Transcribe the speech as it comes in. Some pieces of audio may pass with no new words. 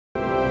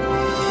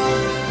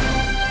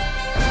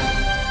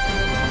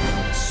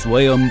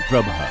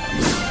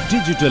SwayamPrabha.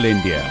 Digital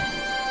India.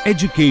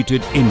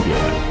 Educated India.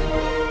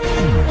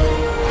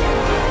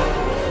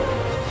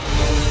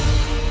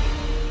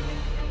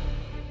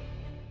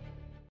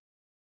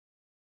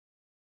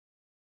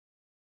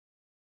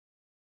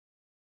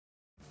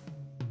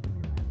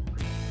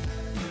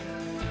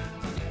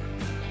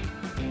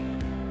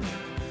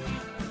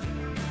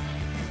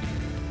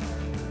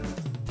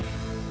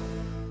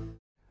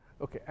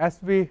 Okay, as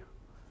we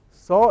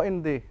saw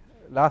in the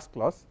last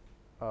class,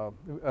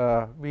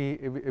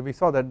 we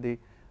saw that the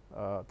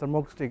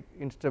thermoacoustic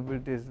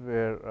instabilities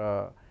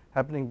were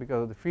happening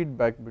because of the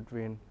feedback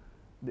between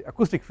the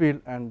acoustic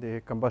field and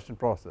the combustion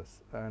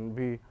process, and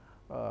we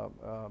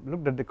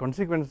looked at the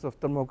consequences of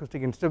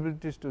thermoacoustic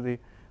instabilities to the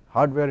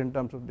hardware in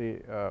terms of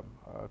the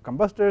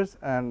combustors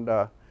and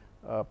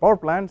power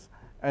plants,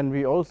 and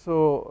we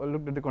also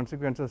looked at the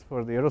consequences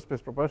for the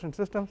aerospace propulsion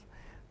systems.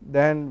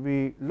 Then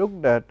we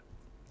looked at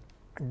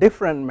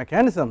different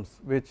mechanisms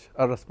which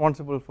are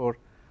responsible for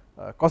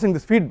causing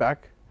this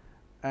feedback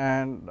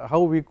and how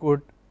we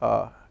could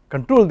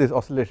control these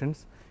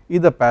oscillations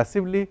either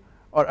passively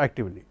or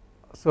actively.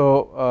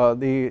 So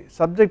the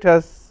subject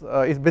is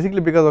basically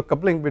because of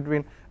coupling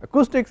between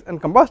acoustics and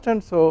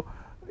combustion, so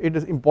it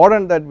is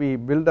important that we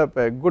build up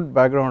a good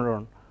background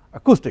on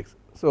acoustics.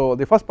 So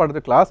the first part of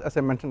the class, as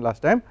I mentioned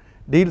last time,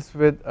 deals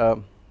with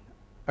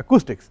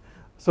acoustics.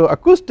 So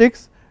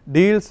acoustics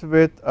deals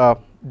with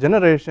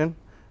generation,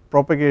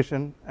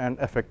 propagation and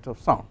effects of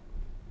sound.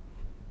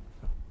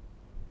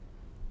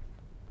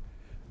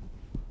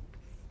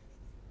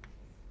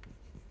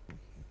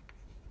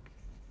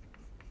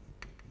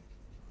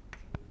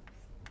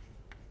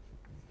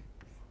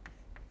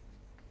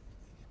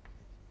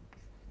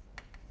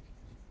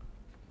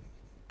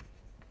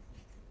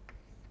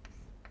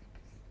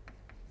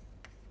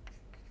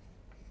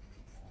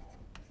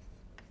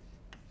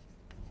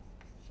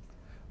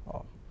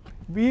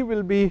 We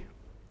will be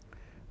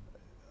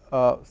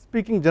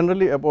speaking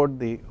generally about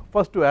the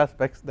first two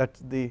aspects, that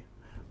is the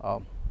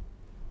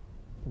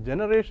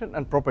generation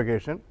and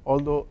propagation,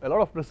 although a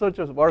lot of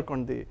researchers work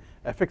on the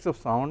effects of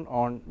sound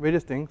on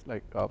various things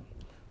like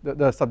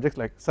the subjects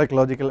like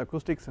psychological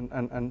acoustics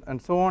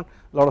and so on.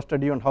 A lot of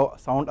study on how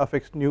sound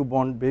affects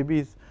newborn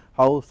babies,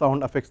 how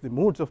sound affects the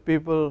moods of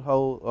people,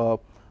 how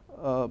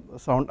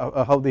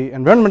how the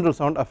environmental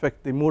sound affects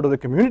the mood of the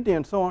community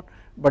and so on,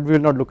 but we will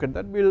not look at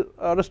that. We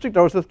will restrict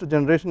ourselves to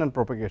generation and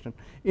propagation.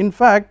 In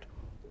fact,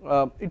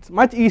 it is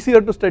much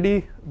easier to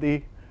study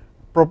the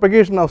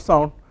propagation of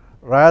sound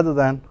rather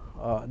than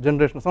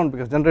generation of sound,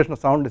 because generation of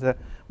sound is a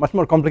much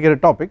more complicated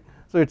topic.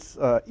 So it is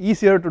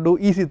easier to do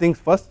easy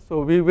things first.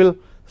 So we will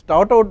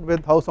start out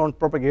with how sound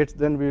propagates,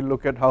 then we will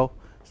look at how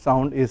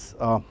sound is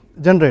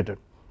generated.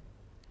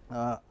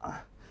 So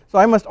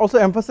I must also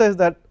emphasize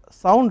that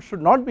sound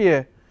should not be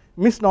a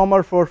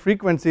misnomer for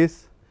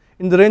frequencies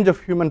in the range of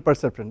human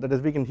perception. That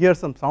is, we can hear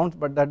some sounds,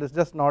 but that is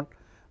just not,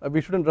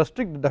 we should not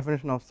restrict the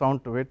definition of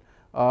sound to it.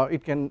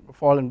 It can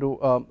fall into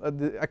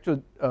the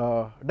actual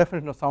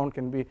definition of sound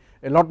can be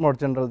a lot more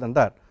general than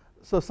that.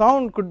 So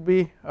sound could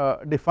be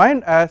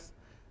defined as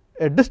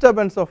a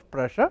disturbance of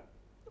pressure,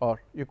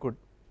 or you could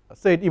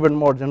say it even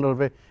more general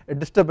way, a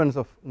disturbance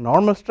of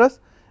normal stress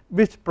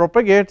which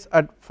propagates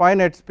at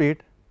finite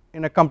speed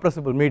in a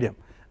compressible medium,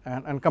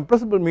 and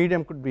compressible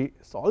medium could be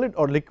solid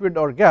or liquid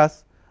or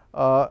gas.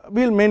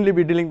 We will mainly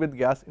be dealing with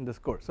gas in this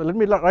course. So let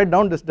me write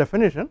down this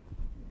definition.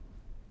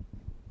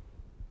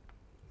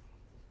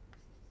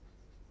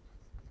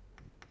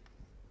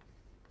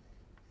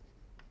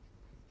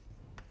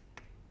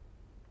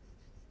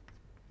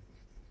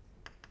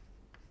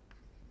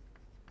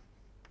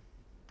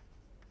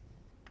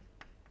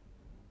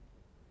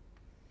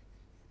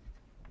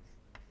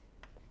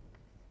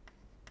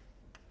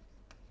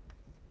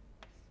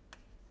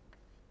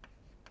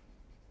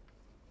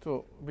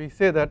 So we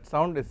say that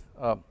sound is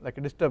like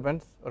a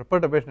disturbance or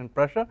perturbation in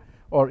pressure,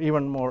 or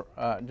even more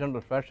general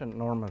fashion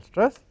normal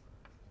stress,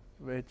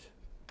 which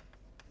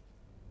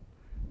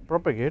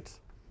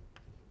propagates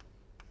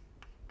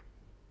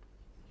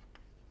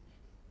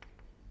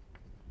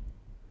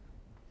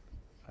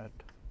at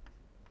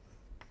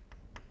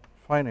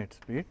finite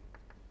speed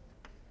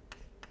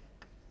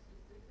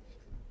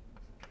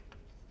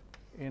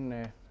in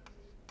a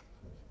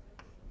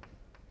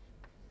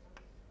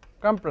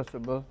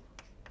compressible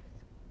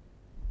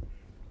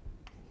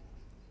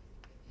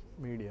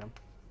medium.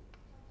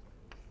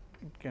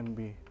 It can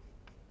be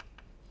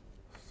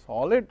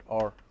solid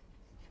or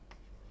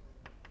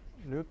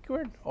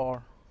liquid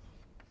or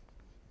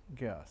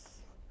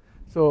gas.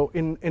 So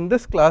in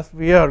this class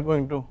we are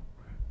going to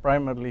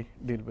primarily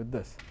deal with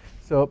this.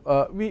 So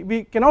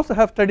we can also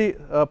have study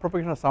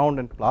propagation of sound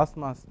in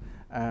plasmas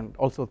and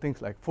also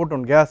things like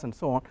photon gas and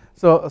so on.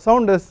 So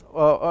sound is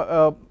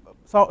the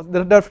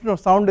definition of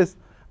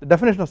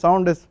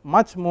sound is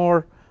much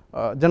more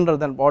general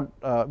than what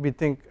we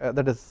think,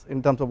 that is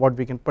in terms of what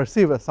we can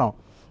perceive as sound.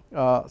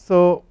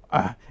 So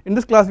in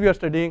this class we are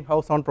studying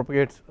how sound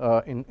propagates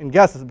in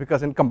gases,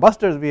 because in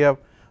combustors we have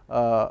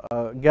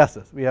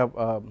gases, we have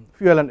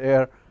fuel and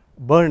air,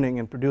 burning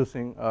and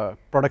producing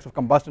products of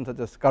combustion such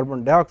as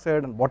carbon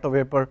dioxide and water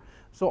vapor.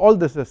 So all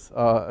this is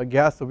a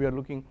gas, so we are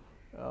looking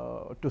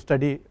to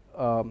study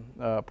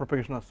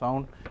propagation of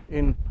sound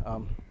in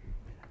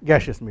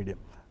gaseous medium.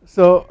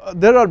 So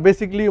there are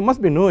basically, you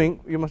must be knowing,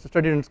 you must have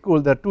studied in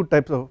school, there are two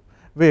types of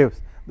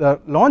waves. There are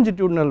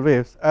longitudinal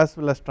waves as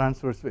well as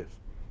transverse waves.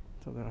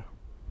 So there are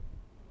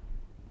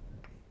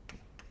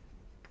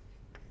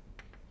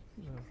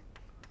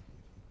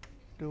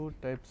two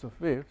types of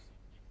waves.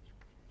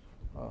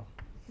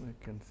 We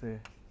can say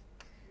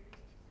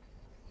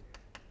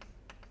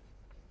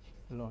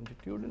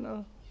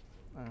longitudinal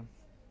and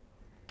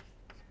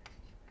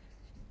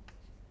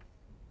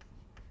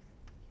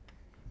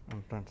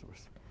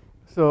transverse.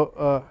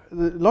 So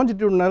the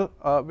longitudinal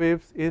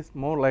waves is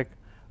more like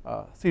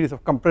a series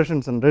of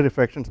compressions and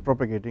rarefactions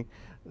propagating.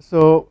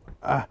 So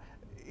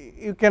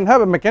you can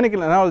have a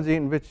mechanical analogy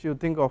in which you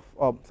think of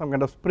some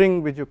kind of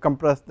spring which you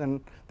compress,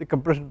 then the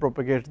compression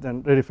propagates,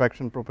 then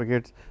rarefaction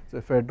propagates. So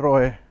if I draw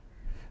a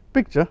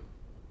picture,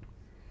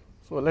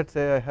 so let's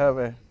say I have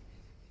a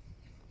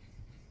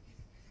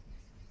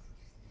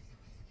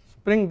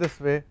spring this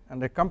way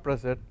and I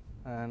compress it,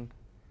 and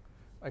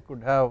I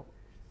could have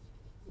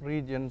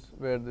regions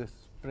where this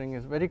spring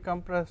is very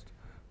compressed,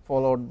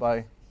 followed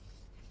by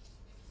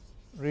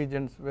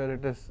regions where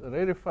it is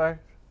rarefied.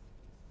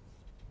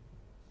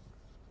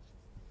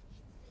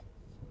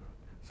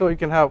 So you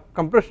can have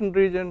compression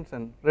regions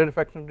and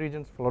rarefaction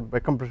regions followed by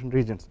compression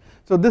regions.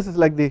 So this is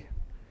like the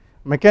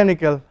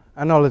mechanical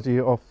analogy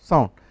of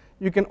sound.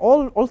 You can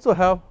also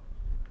have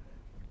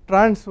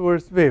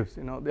transverse waves,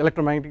 the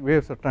electromagnetic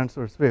waves are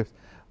transverse waves,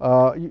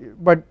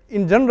 but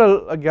in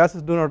general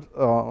gases do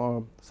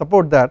not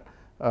support that.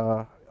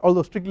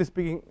 Although strictly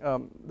speaking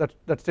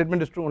that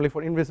statement is true only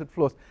for invasive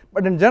flows,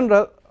 but in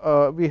general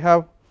we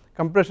have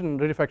compression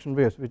and rarefaction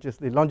waves, which is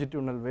the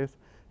longitudinal waves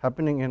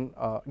happening in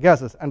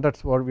gases, and that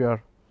is what we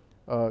are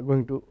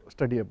going to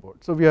study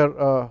about. So we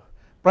are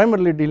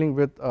primarily dealing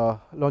with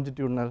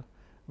longitudinal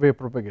wave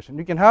propagation.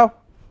 You can have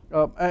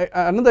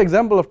another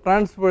example of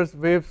transverse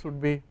waves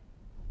would be,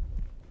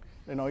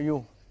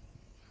 you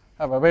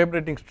have a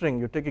vibrating string,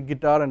 you take a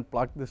guitar and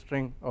pluck the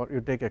string, or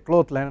you take a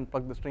clothesline and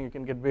pluck the string, you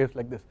can get waves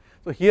like this.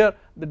 So here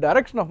the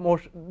direction of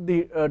motion,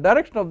 the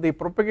direction of the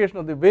propagation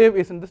of the wave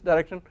is in this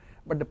direction,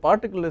 but the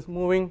particle is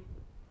moving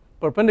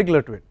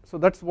perpendicular to it. So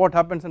that is what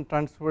happens in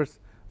transverse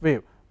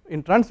wave.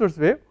 In transverse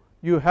wave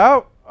you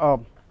have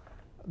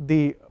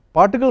the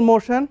particle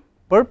motion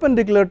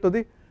perpendicular to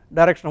the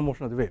direction of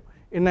motion of the wave.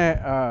 In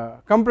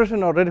a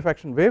compression or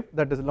rarefaction wave,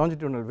 that is a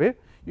longitudinal wave,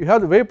 you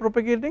have the wave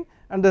propagating,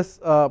 and this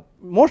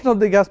motion of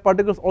the gas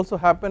particles also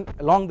happen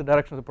along the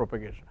direction of the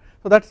propagation.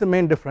 So that is the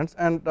main difference,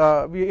 and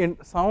we in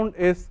sound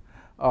is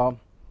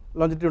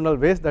longitudinal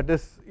waves, that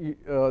is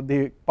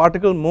the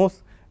particle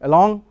moves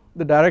along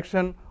the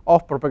direction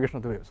of propagation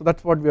of the wave. So that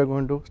is what we are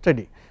going to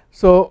study.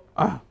 So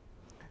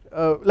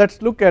let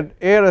us look at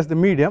air as the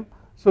medium.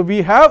 So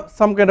we have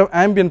some kind of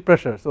ambient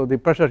pressure, so the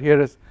pressure here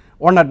is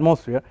 1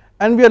 atmosphere,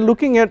 and we are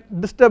looking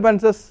at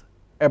disturbances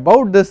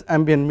about this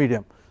ambient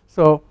medium.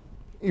 So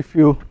if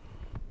you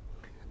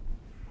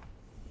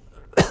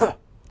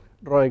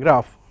draw a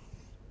graph,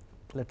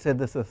 let us say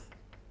this is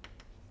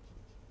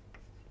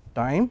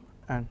time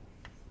and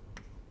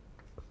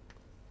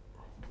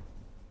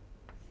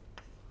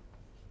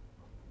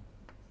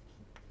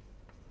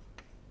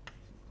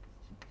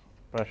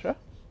pressure.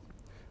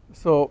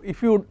 So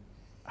if you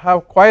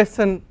have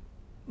quiescent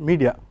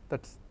media,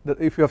 that is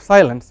if you have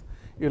silence,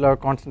 you will have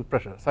constant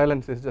pressure.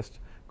 Silence is just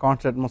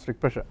constant atmospheric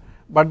pressure,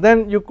 but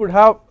then you could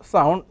have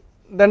sound,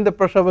 then the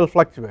pressure will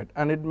fluctuate,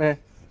 and it may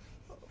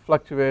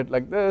fluctuate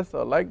like this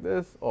or like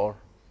this or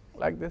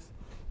like this.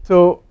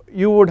 So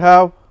you would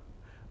have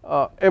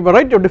a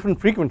variety of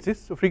different frequencies.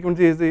 So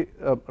frequency is the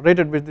rate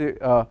at which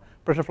the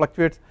pressure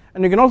fluctuates,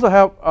 and you can also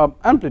have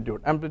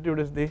amplitude. Amplitude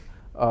is the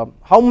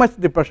how much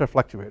the pressure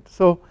fluctuates.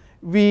 So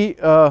we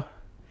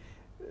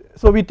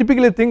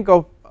typically think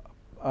of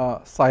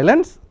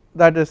silence,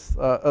 that is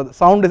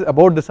sound is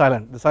about the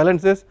silence. The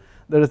silence is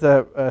there is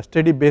a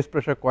steady base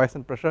pressure,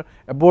 quiescent pressure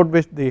about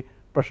which the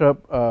pressure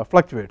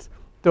fluctuates.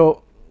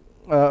 So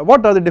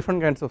what are the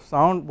different kinds of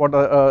sound, what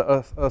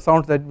are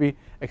sounds that we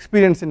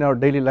experience in our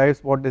daily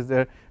lives, what is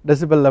their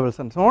decibel levels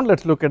and so on. Let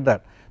us look at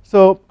that.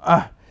 So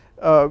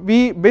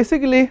we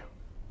basically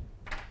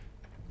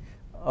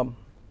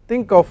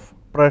think of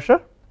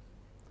pressure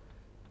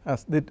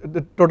as the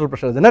total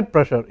pressure, the net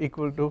pressure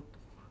equal to,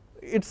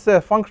 it is a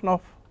function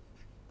of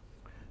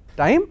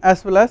time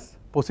as well as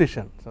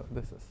position. So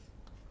this is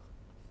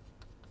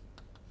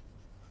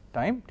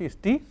time, T is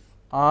T,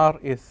 R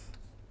is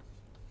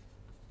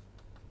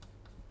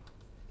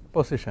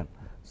position.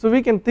 So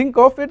we can think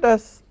of it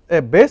as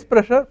a base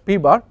pressure P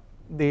bar,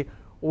 the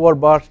over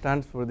bar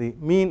stands for the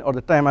mean or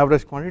the time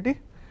average quantity,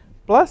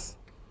 plus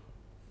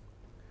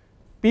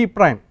P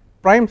prime,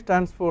 prime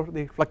stands for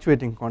the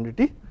fluctuating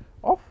quantity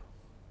of,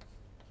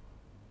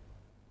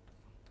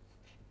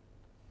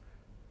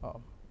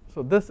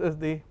 so this is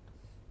the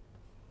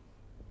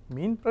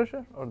mean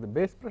pressure or the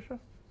base pressure,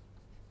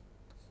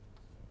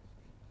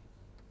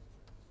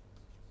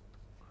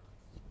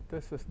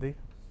 this is the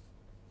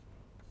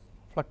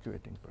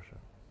fluctuating pressure.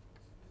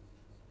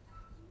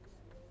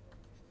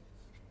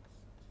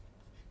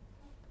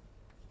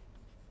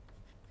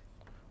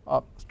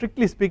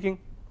 Strictly speaking,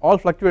 all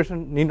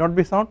fluctuations need not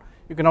be sound.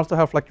 You can also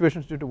have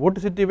fluctuations due to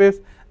vorticity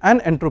waves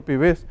and entropy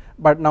waves,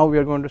 but now we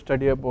are going to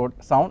study about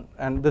sound,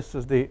 and this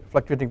is the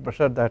fluctuating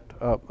pressure that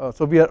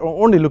so we are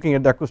only looking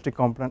at the acoustic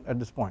component at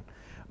this point.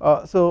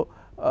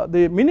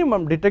 The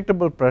minimum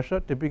detectable pressure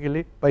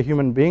typically by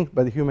human beings,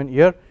 by the human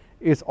ear,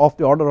 is of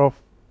the order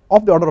of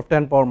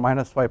 10 power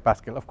minus 5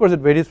 Pascal. Of course it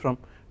varies from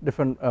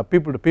different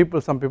people to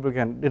people. Some people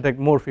can detect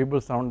more feeble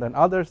sound than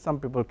others, some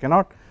people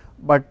cannot,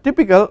 but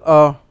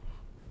typical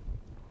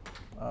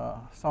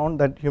sound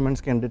that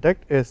humans can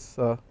detect is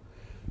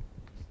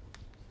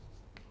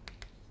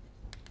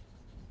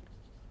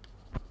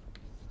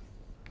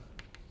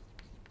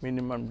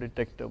minimum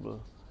detectable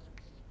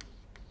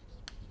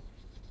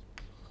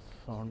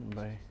sound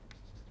by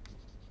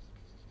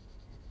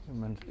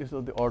humans is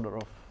of the order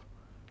of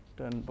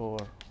 10 power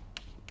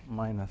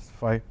minus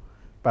 5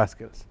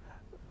 Pascals.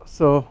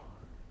 So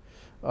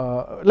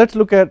let us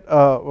look at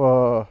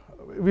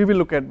we will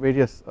look at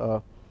various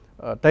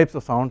types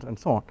of sounds and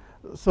so on.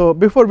 So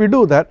before we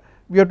do that,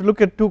 we have to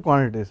look at two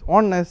quantities.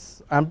 One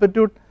is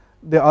amplitude,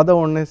 the other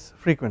one is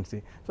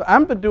frequency. So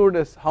amplitude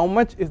is how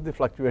much is the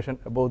fluctuation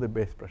above the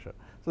base pressure,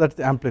 so that is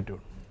the amplitude.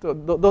 So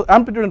the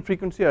amplitude and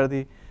frequency are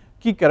the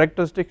key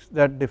characteristics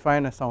that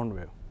define a sound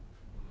wave.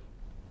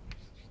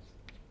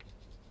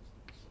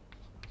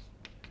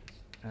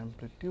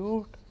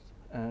 Amplitude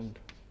and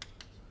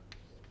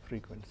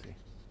frequency.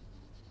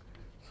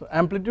 So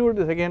amplitude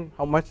is again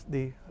how much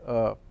the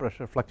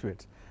pressure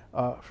fluctuates.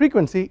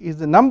 Frequency is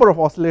the number of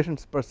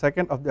oscillations per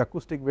second of the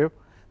acoustic wave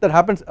that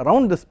happens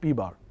around this P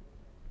bar.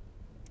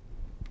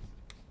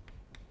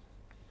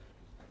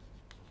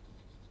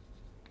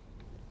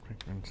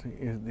 Frequency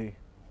is the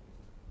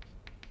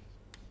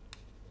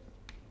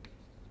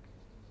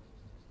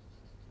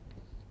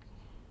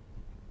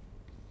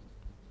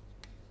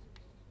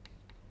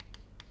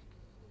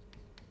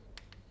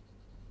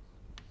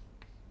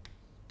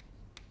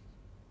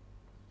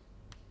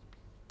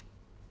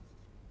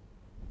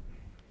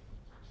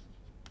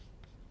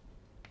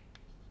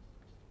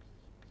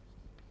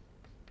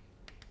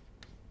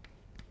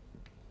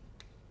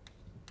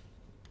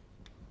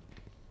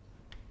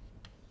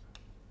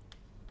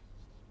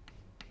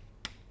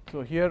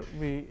So here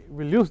we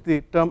will use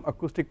the term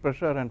acoustic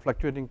pressure and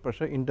fluctuating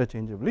pressure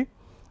interchangeably,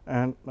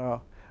 and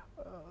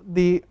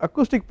the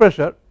acoustic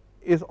pressure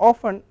is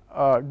often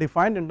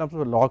defined in terms of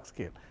a log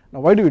scale.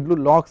 Now why do we do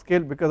log scale?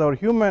 Because our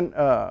human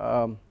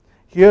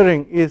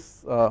hearing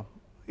is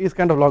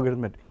kind of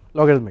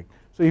logarithmic.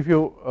 So if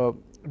you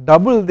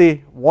double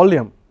the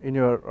volume in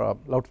your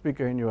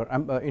loudspeaker in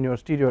your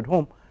stereo at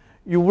home,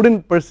 you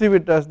wouldn't perceive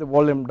it as the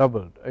volume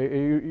doubled.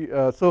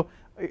 So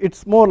it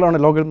is more on a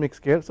logarithmic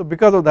scale. So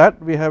because of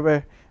that we have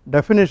a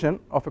definition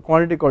of a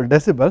quantity called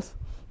decibels.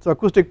 So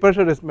acoustic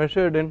pressure is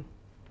measured in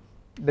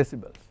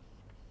decibels.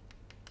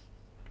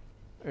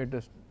 It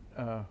is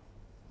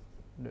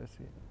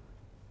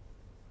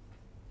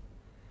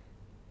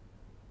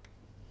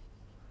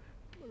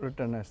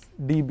written as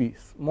dB,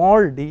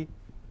 small d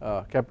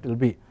capital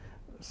B.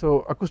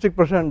 So acoustic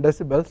pressure in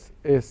decibels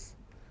is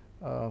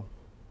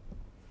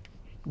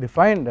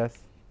defined as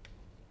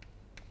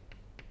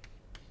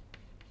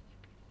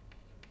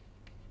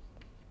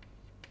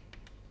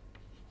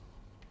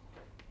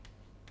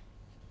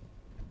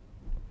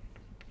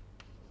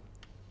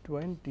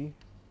 (20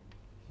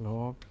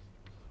 log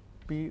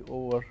P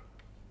over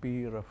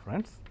P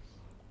reference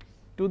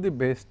to the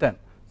base 10).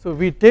 So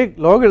we take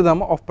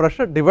logarithm of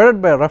pressure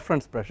divided by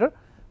reference pressure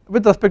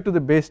with respect to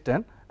the base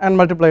 10 and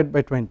multiply it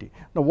by 20.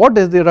 Now what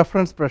is the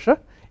reference pressure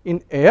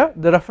in air?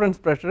 The reference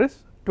pressure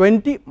is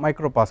 20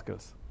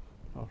 micropascals.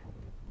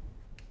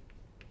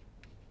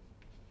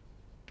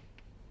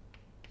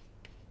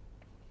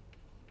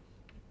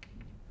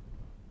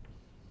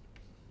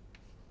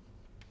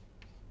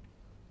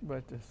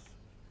 Which is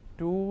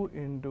 2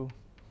 into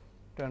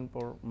 10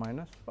 power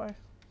minus 5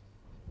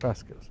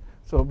 Pascals.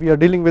 So we are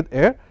dealing with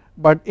air,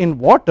 but in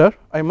water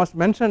I must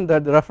mention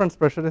that the reference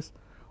pressure is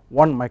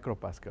 1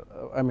 micropascal.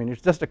 I mean it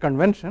is just a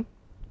convention.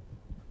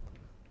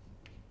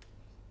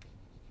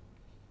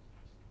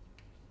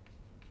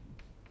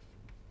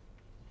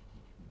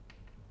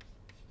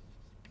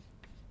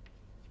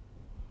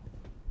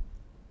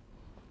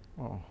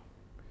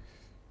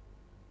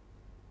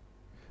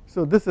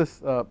 So this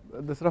is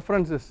this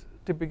reference is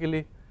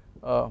typically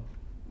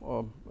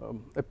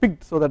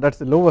picked so that is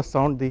the lowest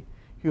sound the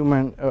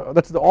human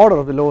that is the order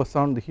of the lowest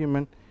sound the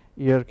human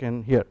ear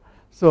can hear.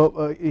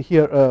 So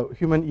here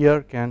human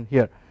ear can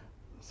hear.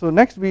 So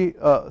next we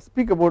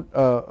speak about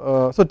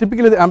so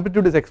typically the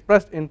amplitude is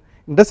expressed in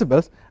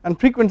decibels and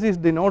frequency is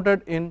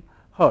denoted in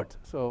hertz.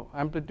 So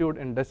amplitude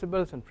in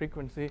decibels and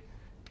frequency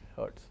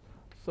hertz.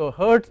 So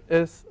hertz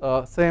is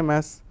same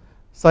as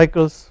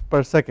cycles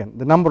per second,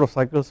 the number of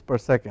cycles per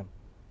second.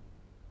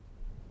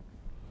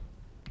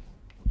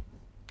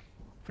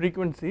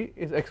 Frequency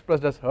is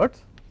expressed as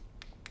hertz.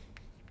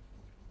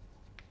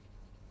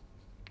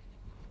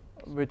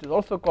 which is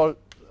also called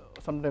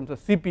sometimes a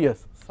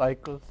CPS,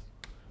 cycles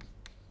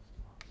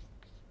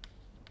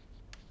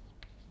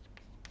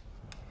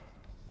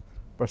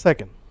per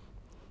second.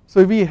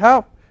 So we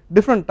have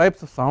different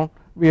types of sound.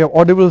 We have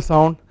audible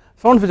sound,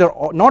 sounds which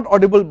are not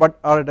audible but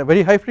are at a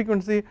very high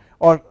frequency,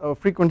 or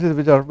frequencies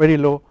which are very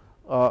low,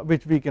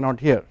 which we cannot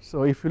hear.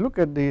 So if you look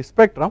at the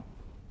spectrum,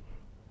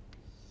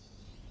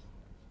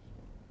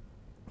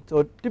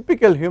 so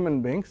typical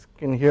human beings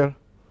can hear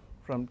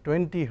from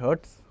 20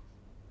 hertz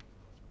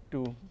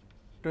to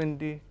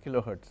 20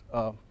 kilohertz.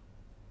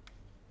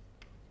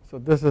 So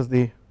this is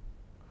the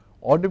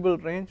audible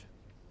range,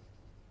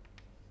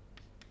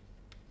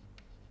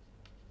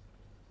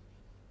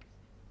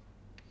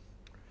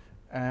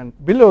 and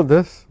below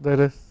this there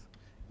is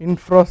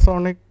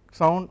infrasonic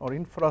sound or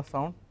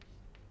infrasound,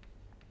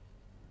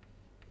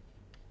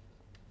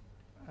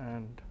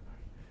 and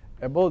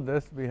above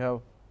this we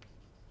have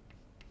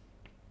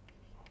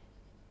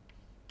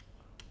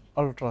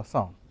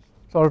ultrasound.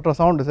 So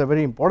ultrasound is a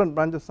very important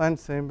branch of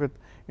science, same with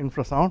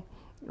infrasound,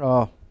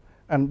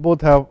 and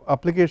both have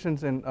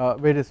applications in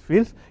various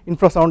fields.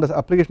 Infrasound has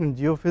application in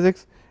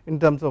geophysics in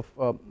terms of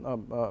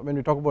when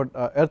we talk about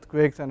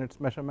earthquakes and its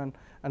measurement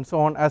and so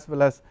on, as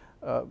well as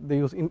they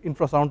use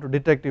infrasound to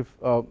detect if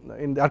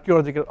in the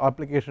archaeological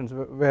applications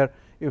where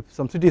if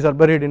some cities are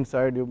buried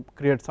inside, you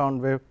create sound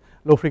wave,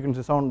 low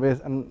frequency sound waves,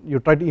 and you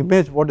try to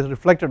image what is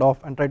reflected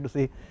off and try to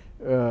see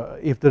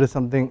if there is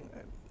something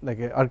like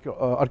a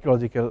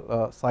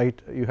archaeological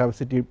site, you have a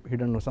city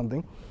hidden or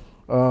something.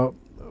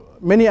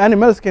 Many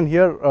animals can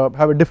hear,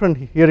 have a different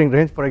hearing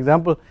range. For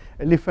example,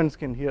 elephants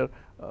can hear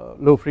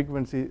low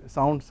frequency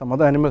sounds, some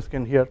other animals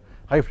can hear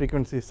high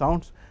frequency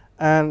sounds,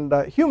 and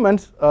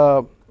humans,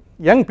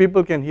 young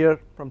people can hear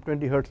from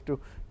 20 hertz to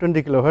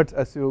 20 kilohertz.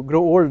 As you grow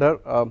older,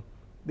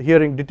 the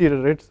hearing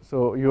deteriorates,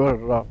 so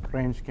your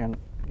range can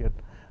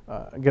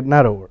get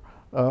narrower.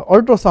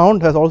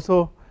 Ultrasound has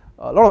also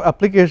a lot of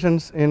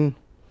applications in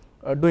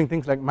doing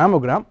things like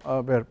mammogram,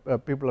 where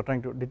people are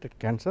trying to detect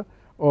cancer,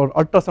 or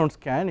ultrasound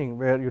scanning,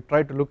 where you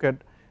try to look at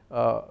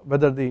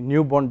whether the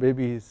newborn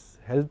baby is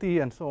healthy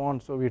and so on.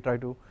 So we try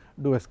to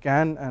do a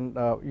scan, and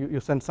you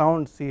send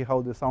sound, see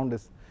how the sound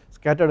is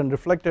scattered and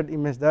reflected,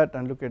 image that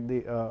and look at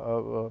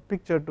the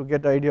picture to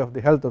get an idea of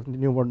the health of the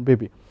newborn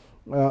baby.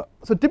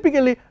 So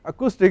typically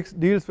acoustics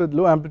deals with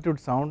low amplitude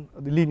sound,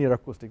 the linear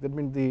acoustic, that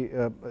means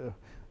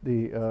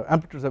the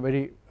amplitudes are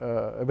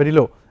very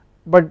low.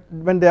 But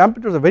when the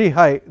amplitudes are very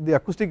high, the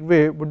acoustic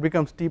wave would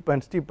become steeper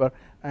and steeper,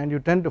 and you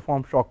tend to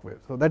form shock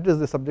waves. So that is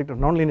the subject of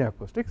nonlinear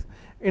acoustics.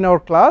 In our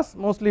class,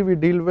 mostly we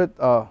deal with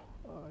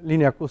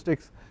linear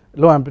acoustics,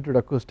 low amplitude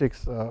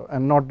acoustics,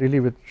 and not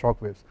really with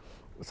shock waves.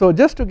 So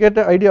just to get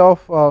an idea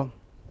of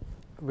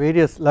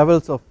various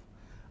levels of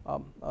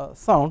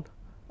sound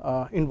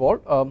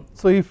involved.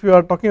 So if you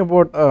are talking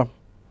about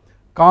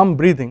calm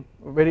breathing,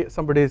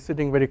 somebody is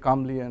sitting very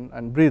calmly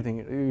and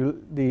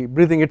breathing, the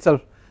breathing itself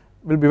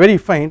will be very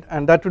faint,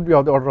 and that would be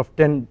of the order of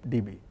 10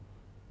 dB.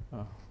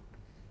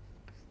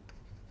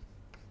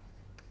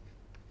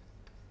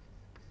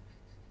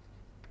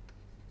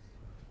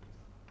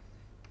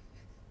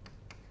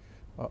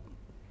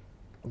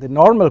 The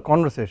normal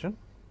conversation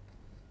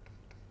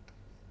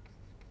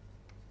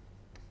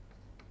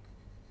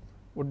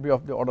would be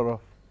of the order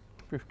of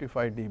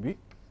 55 dB,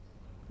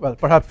 well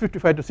perhaps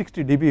 55 to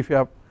 60 dB if you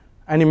have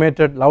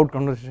animated loud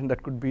conversation,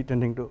 that could be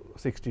tending to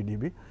 60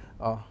 dB.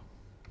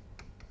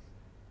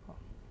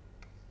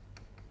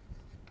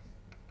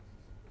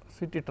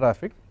 City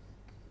traffic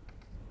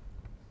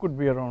could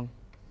be around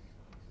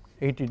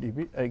 80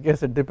 dB. I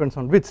guess it depends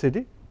on which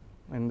city.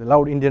 In the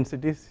loud Indian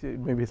cities it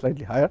may be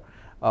slightly higher.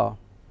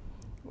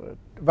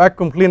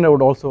 Vacuum cleaner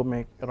would also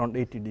make around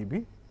 80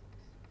 dB.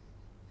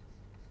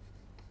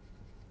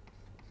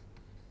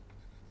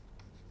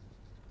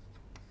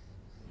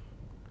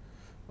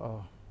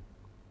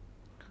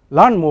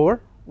 Lawn mower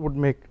would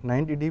make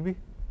 90 dB.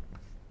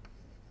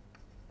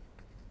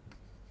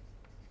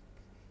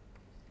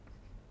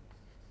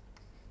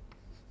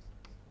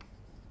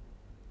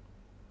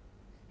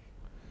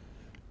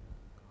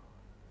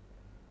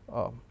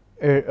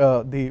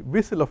 The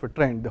whistle of a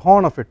train, the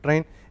horn of a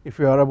train, if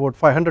you are about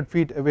 500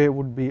 feet away,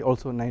 would be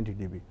also 90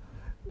 dB.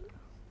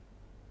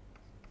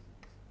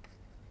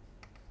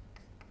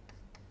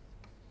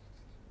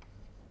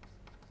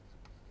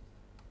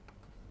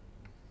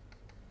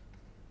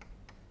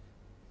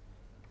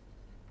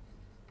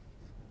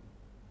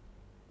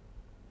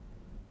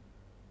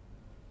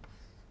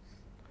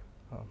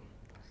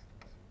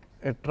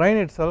 A train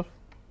itself,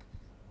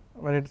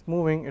 when it is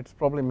moving, it is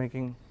probably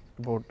making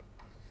about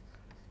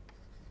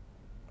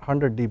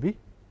 100 dB,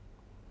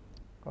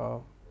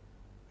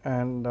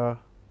 and a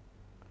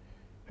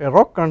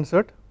rock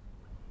concert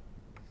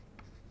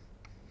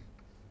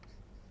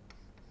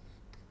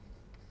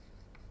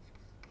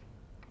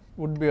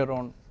would be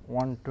around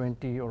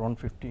 120 or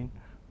 115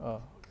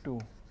 to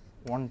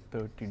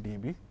 130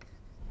 dB,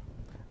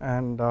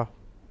 and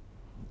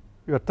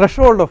your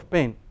threshold of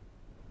pain,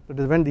 that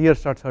is when the ear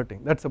starts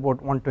hurting, that is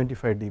about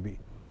 125 dB.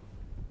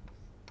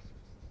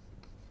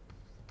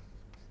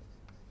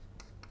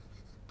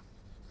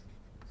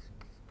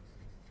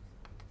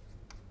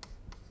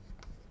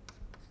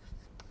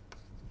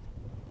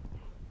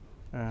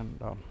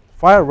 and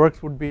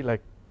fireworks would be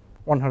like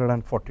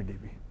 140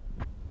 dB.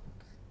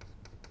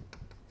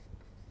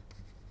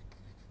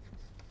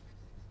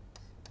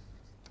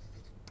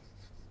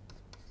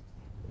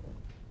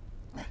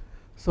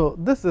 So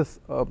this is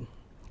I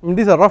mean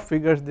these are rough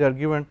figures, they are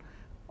given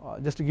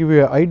just to give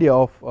you an idea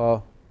of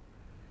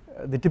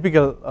the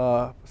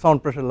typical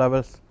sound pressure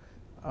levels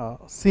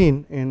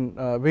seen in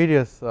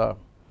various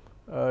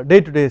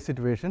day to day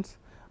situations.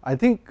 I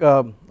think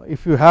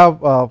if you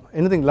have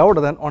anything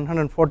louder than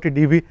 140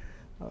 dB,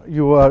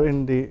 you are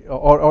in the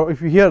or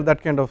if you hear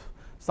that kind of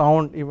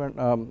sound, even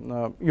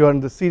you are in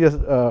the serious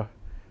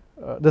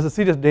there is a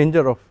serious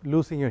danger of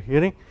losing your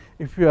hearing.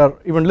 If you are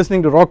even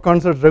listening to rock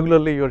concerts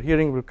regularly, your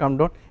hearing will come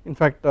down. In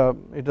fact,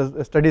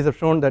 studies have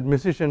shown that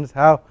musicians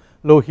have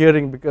low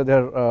hearing because they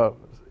are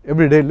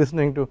every day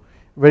listening to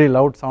very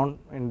loud sound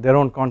in their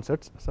own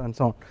concerts and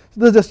so on. So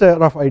this is just a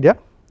rough idea.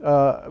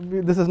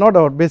 This is not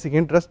our basic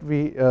interest.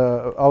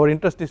 Our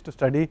interest is to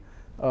study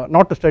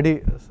not to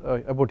study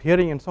about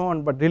hearing and so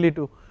on, but really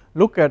to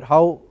look at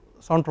how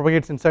sound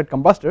propagates inside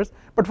combustors.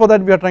 But for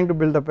that we are trying to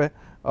build up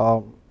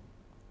a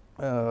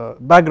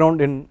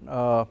background in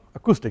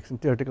acoustics, in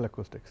theoretical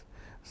acoustics.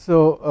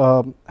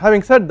 So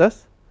having said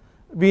this,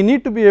 we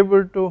need to be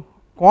able to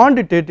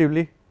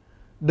quantitatively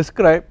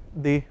describe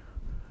the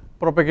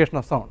propagation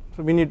of sound.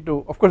 So we need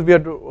to, of course we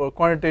have to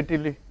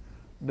quantitatively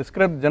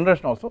describe the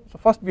generation also. So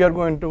first we are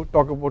going to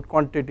talk about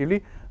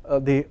quantitatively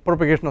the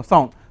propagation of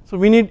sound. So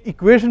we need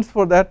equations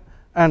for that,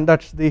 and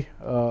that's the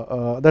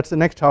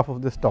next half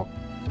of this talk.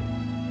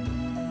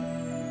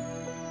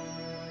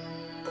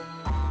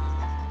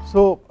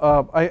 So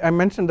I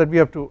mentioned that we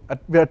are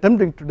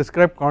attempting to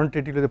describe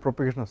quantitatively the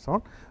propagation of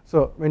sound.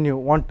 So when you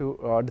want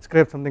to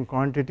describe something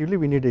quantitatively,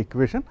 we need an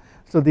equation.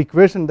 So the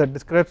equation that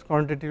describes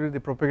quantitatively the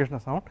propagation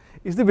of sound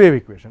is the wave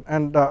equation,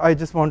 and I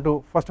just want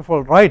to first of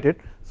all write it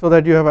so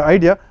that you have an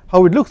idea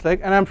how it looks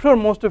like, and I am sure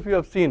most of you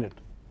have seen it.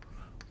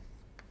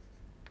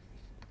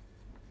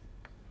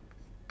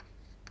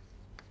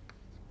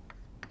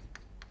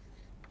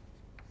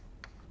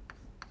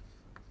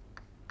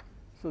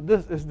 So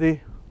this is the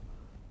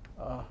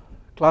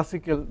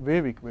classical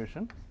wave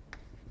equation.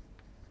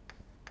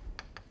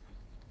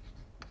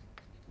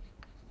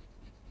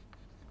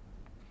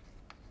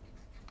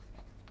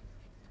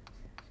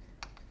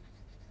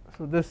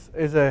 So this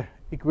is a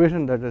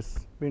equation that has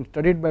been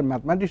studied by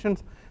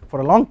mathematicians for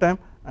a long time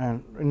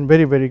and in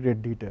very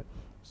great detail.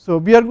 So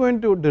we are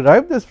going to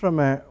derive this from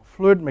a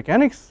fluid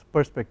mechanics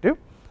perspective.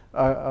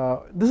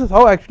 This is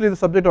how actually the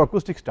subject of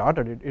acoustics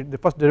started. The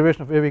first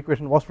derivation of wave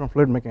equation was from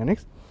fluid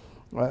mechanics.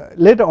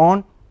 Later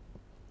on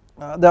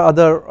the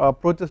other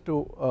approaches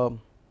to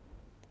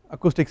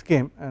acoustics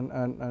came,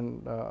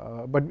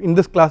 but in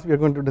this class we are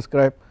going to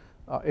describe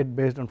it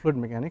based on fluid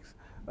mechanics.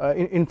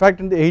 In fact,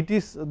 in the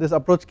 80s this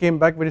approach came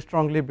back very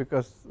strongly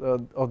because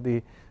of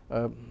the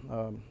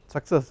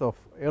success of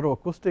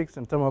aeroacoustics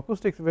and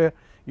thermoacoustics, where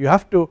you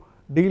have to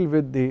deal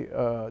with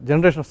the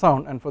generation of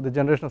sound, and for the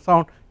generation of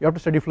sound you have to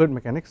study fluid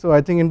mechanics. So I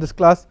think in this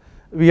class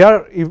we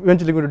are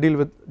eventually going to deal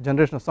with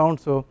generation of sound,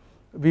 so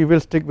we will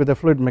stick with the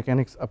fluid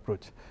mechanics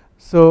approach.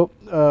 So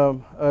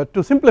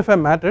to simplify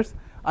matters,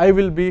 I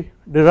will be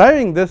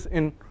deriving this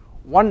in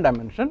one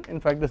dimension. In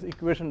fact, this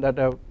equation that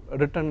I have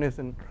written is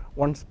in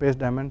one space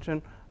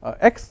dimension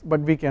x, but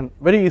we can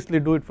very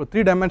easily do it for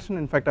 3 dimension.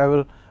 In fact, I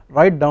will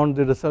write down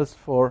the results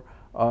for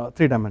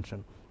 3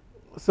 dimension.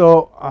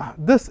 So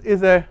this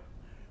is a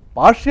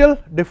partial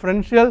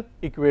differential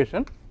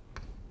equation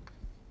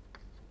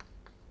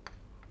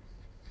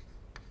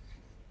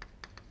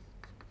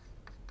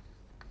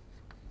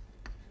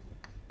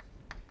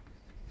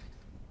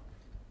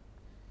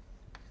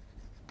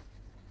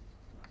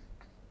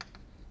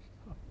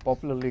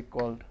popularly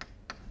called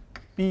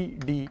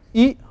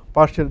PDE,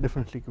 partial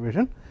differential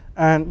equation,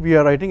 and we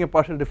are writing a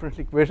partial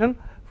differential equation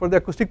for the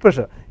acoustic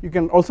pressure. You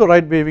can also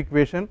write wave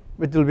equation,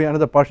 which will be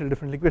another partial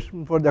differential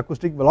equation for the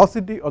acoustic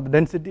velocity or the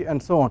density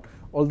and so on,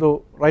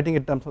 although writing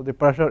in terms of the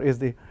pressure is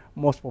the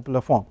most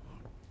popular form.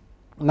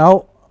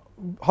 Now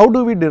how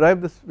do we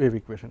derive this wave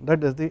equation?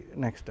 That is the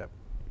next step.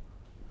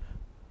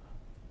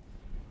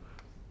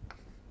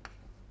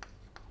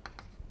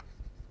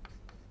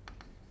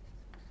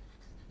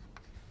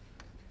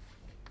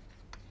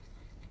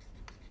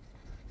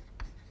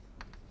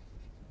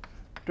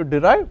 To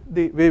derive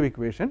the wave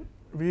equation,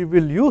 we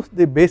will use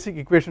the basic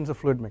equations of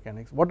fluid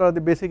mechanics. What are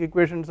the basic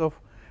equations of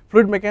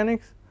fluid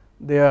mechanics?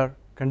 They are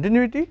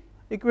continuity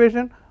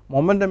equation,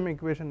 momentum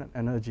equation, and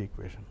energy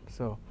equation.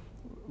 So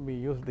we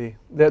use they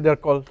are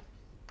called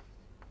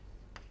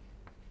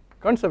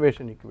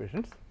conservation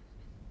equations.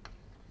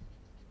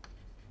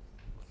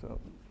 So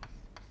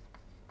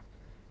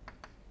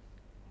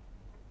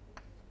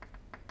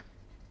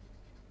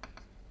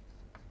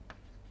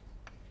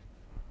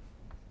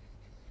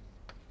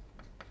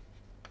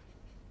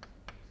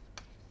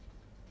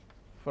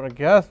for a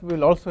gas we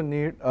will also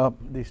need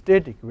the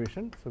state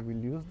equation, so we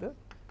will use that.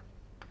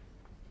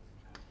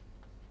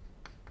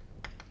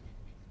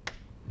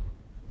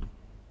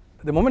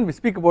 The moment we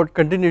speak about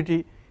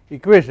continuity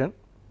equation,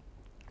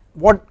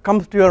 what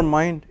comes to your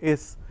mind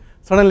is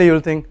suddenly you will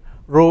think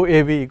rho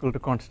AV equal to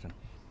constant.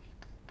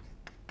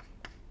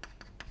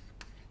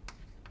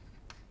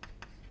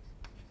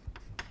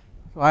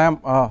 So I am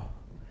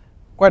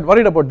quite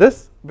worried about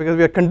this because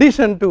we are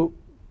conditioned to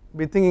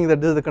be thinking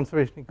that this is the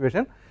conservation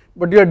equation,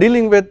 but you are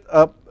dealing with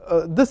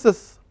this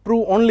is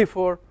true only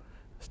for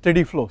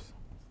steady flows,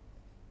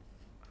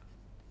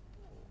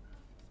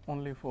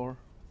 only for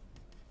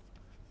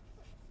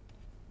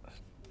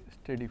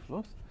steady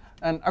flows,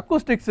 and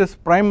acoustics is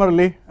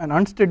primarily an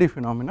unsteady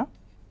phenomena.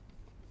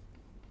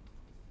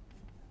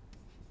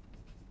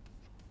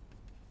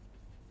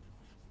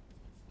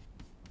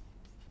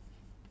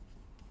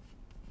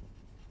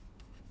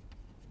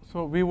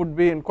 So we would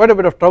be in quite a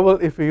bit of trouble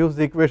if we use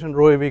the equation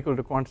rho AV equal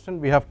to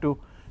constant. We have to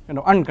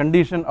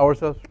uncondition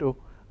ourselves to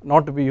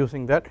not to be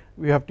using that.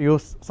 We have to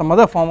use some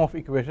other form of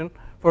equation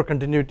for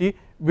continuity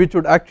which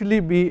would actually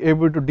be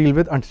able to deal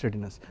with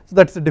unsteadiness. So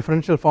that is the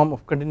differential form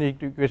of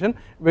continuity equation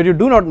where you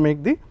do not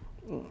make the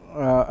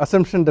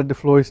assumption that the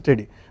flow is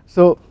steady.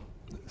 So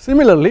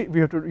similarly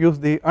we have to use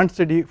the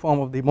unsteady form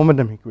of the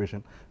momentum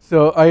equation.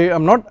 So I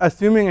am not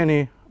assuming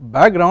any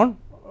background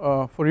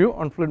for you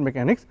on fluid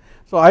mechanics,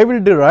 so I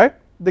will derive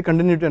the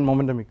continuity and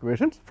momentum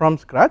equations from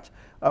scratch,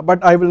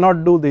 but I will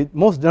not do the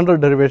most general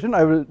derivation.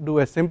 I will do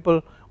a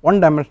simple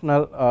one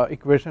dimensional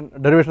equation,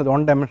 derivation of the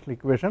one dimensional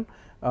equation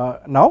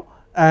now,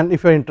 and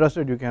if you are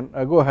interested you can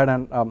go ahead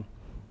and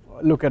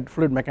look at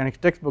fluid mechanics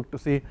textbook to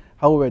see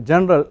how a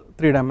general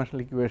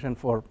 3-dimensional equation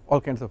for all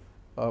kinds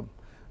of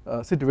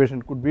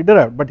situation could be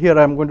derived, but here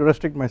I am going to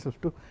restrict myself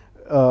to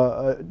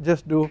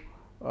just do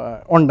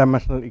one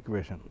dimensional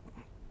equation.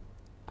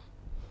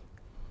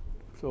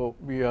 So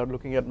we are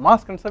looking at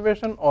mass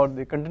conservation or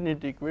the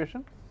continuity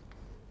equation.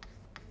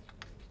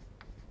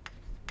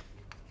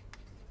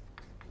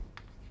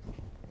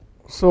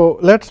 So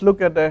let us look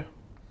at a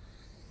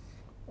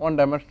one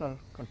dimensional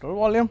control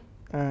volume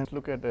and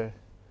look at a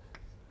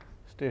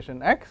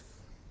station x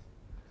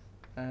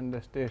and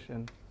a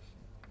station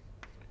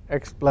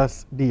x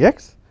plus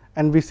dx,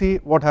 and we see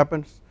what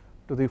happens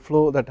to the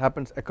flow that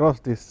happens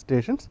across these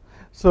stations.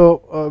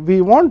 So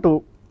we want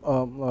to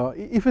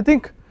if you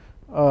think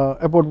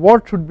about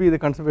what should be the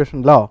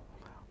conservation law,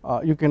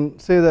 you can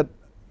say that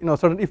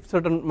if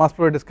certain mass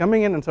flow rate is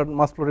coming in and certain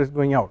mass flow rate is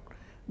going out,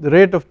 the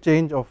rate of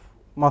change of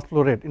mass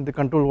flow rate in the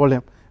control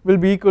volume will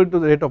be equal to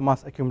the rate of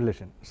mass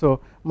accumulation. So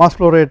mass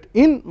flow rate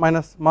in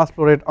minus mass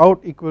flow rate out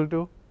equal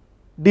to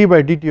d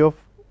by dt of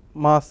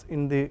mass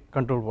in the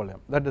control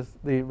volume. That is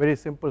the very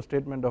simple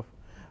statement of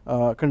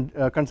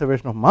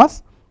conservation of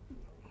mass.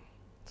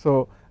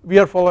 So we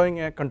are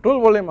following a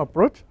control volume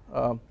approach.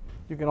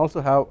 You can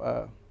also have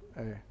a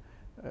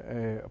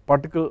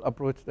particle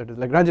approach, that is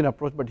Lagrangian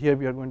approach, but here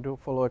we are going to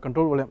follow a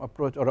control volume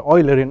approach or an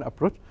Eulerian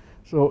approach.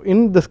 So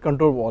in this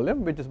control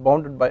volume which is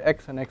bounded by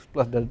x and x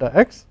plus delta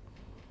x,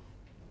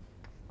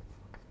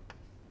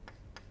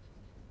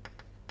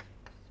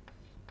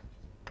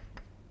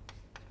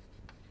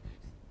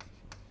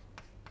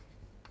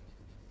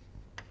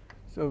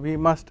 so we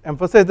must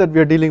emphasize that we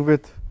are dealing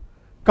with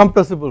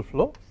compressible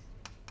flow.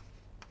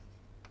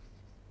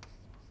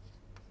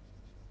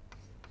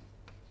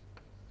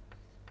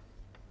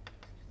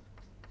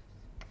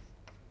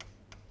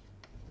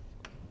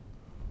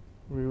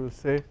 We will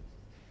say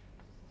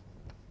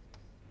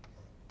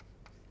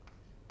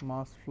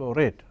mass flow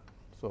rate,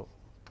 so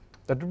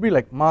that would be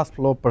like mass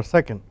flow per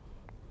second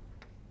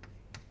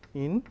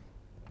in,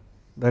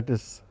 that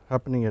is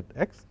happening at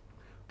x,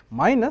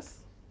 minus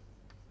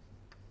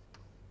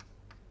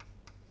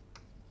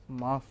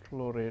mass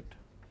flow rate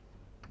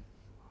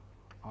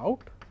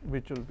out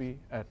which will be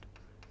at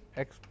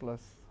x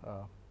plus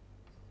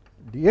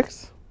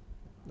dx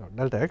or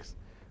delta x.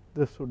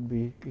 This would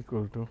be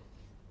equal to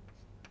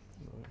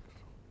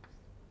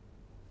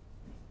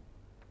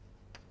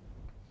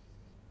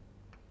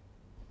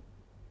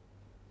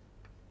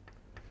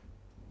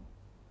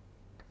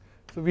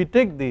so we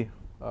take the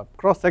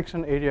cross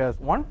section area as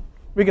 1,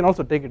 we can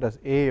also take it as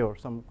A or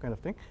some kind of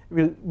thing.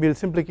 We will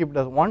simply keep it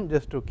as 1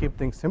 just to keep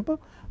things simple.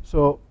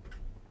 So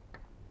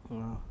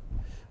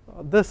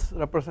this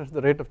represents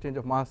the rate of change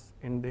of mass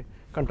in the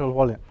control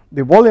volume.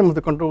 The volume of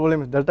the control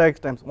volume is delta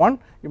x times 1,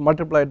 you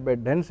multiply it by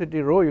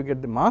density rho, you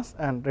get the mass,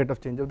 and rate of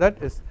change of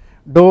that is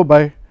dou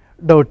by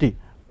dou t.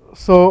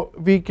 So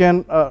we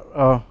can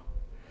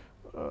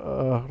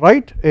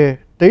write a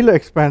Taylor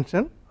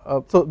expansion.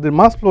 So the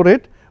mass flow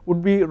rate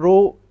would be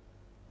rho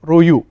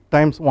u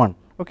times 1,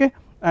 okay,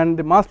 and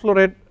the mass flow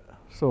rate,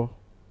 so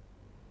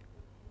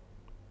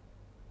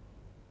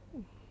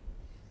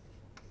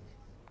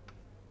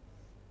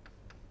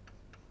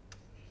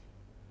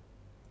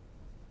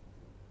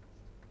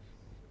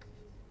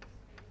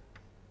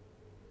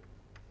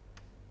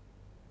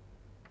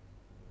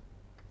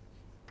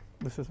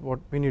this is what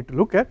we need to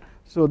look at.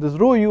 So this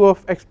rho u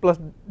of x plus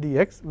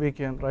dx, we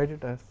can write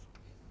it as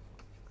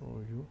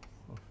rho u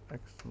of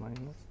x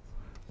minus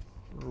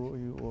rho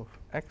u of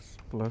x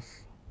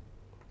plus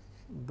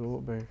dou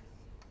by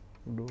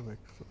dou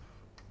x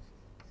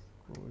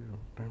of rho u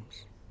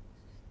times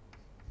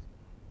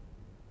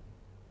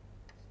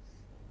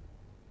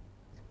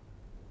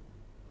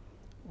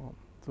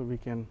So, we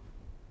can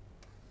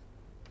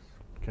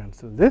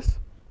cancel this.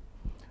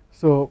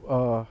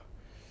 So,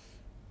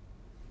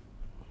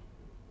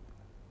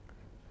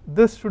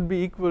 this should be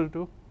equal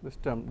to this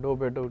term dou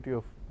by dou t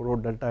of rho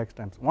delta x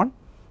times 1.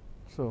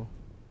 So,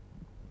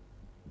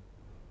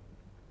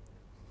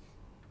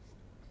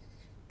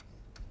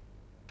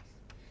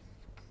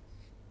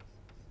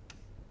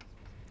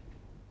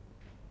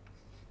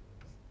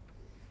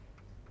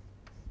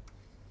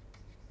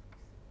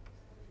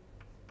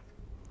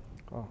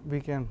 we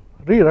can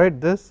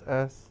rewrite this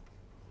as,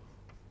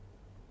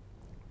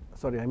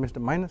 sorry, I missed a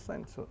minus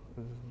sign. So,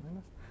 this is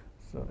minus.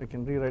 So, I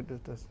can rewrite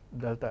it as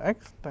delta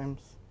x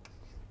times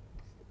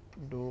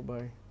dou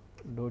by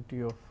dou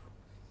t of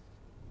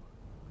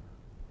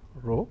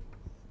rho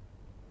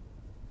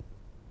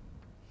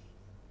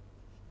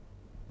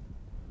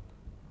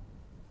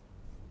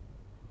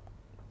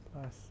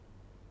plus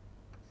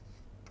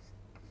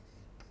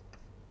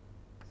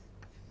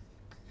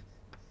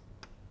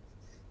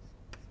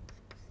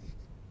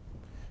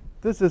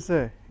this is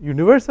a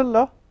universal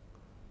law.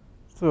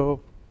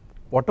 So,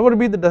 whatever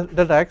be the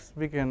delta x,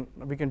 we can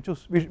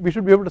choose, we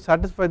should be able to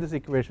satisfy this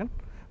equation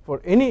for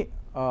any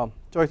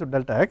choice of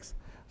delta x.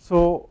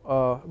 So,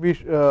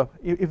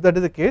 if that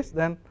is the case,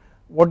 then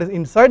what is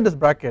inside this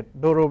bracket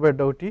dou rho by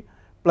dou t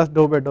plus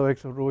dou by dou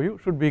x of rho u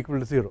should be equal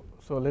to 0.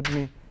 So, let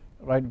me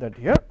write that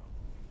here.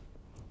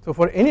 So,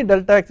 for any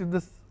delta x, if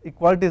this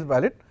equality is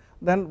valid,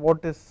 then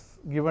what is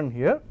given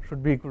here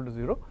should be equal to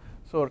 0.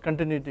 So, our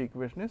continuity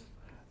equation is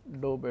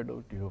dou by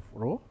dou t of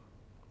rho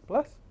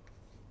plus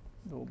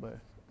dou by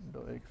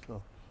dou x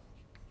of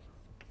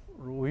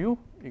rho u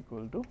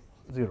equal to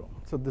 0.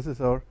 So, this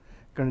is our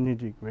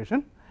continuity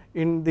equation.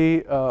 In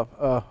the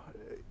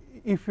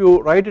if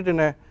you write it in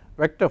a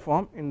vector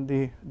form in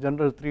the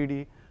general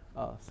 3D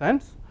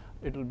sense,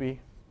 it will be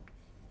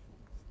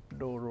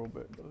dou rho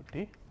by dou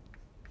t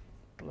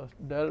plus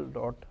del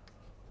dot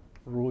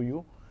rho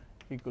u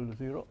equal to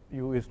 0.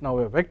 U is now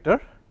a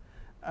vector,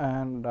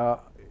 and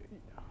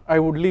I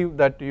would leave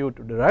that to you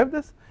to derive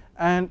this.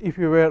 And if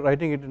you were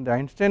writing it in the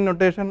Einstein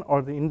notation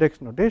or the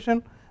index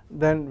notation,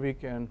 then we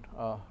can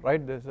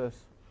write this as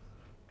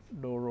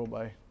dou rho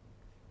by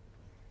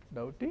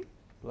dou t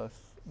plus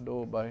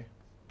dou by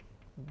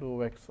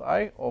dou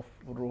xi of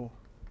rho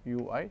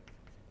ui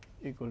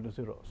equal to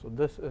 0. So,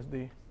 this is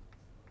the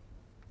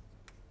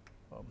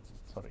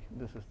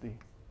this is the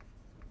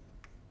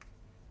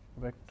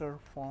vector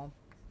form,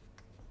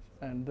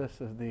 and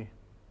this is the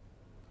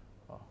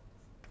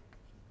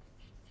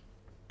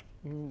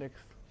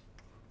index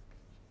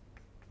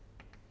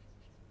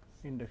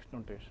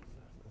notation.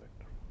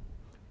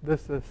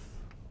 This is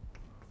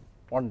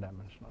one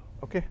dimensional.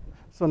 Okay.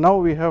 So, now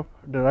we have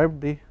derived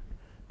the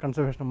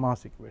conservation of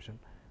mass equation,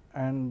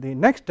 and the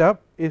next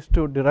step is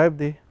to derive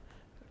the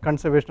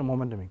conservation of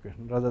momentum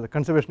equation, rather the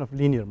conservation of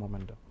linear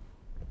momentum.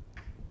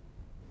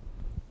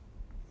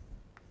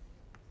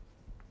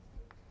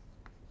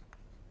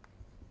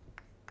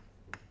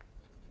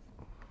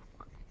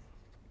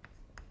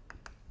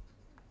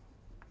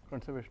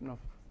 Conservation of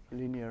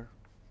linear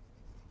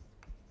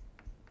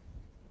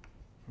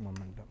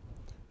momentum.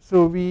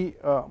 So, we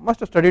must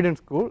have studied in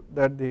school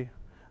that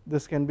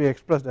this can be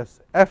expressed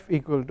as F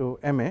equal to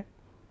ma,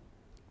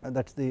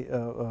 that is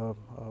the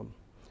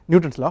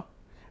Newton's law,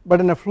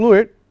 but in a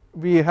fluid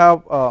we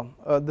have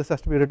this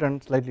has to be written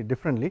slightly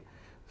differently.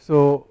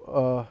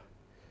 So,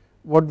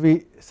 what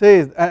we say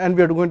is, and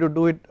we are going to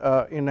do it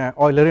in an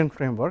Eulerian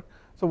framework.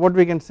 So, what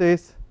we can say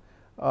is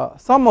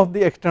sum of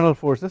the external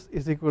forces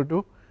is equal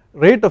to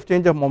rate of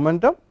change of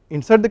momentum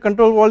inside the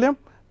control volume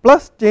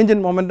plus change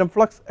in momentum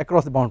flux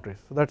across the boundaries.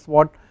 So, that is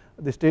what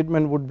the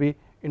statement would be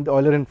in the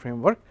Eulerian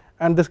framework,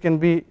 and this can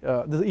be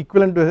this is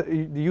equivalent to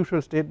the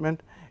usual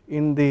statement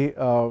in the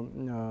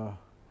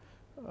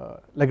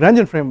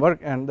Lagrangian framework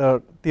and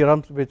the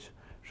theorems which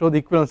show the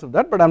equivalence of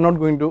that, but I am not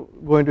going to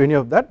go into any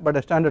of that, but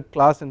a standard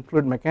class in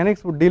fluid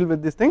mechanics would deal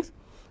with these things.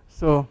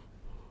 So,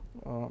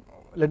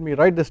 let me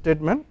write the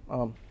statement.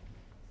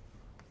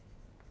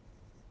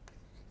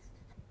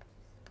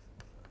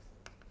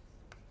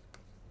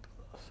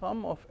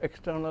 Sum of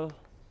external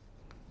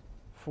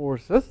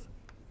forces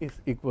is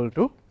equal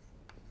to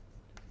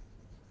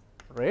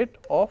rate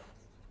of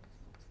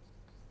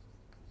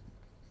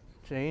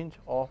change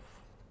of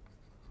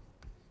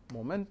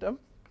momentum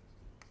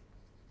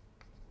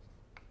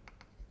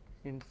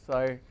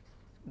inside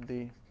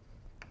the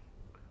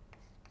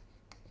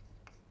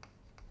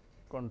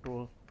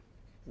control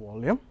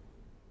volume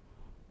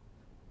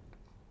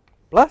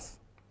plus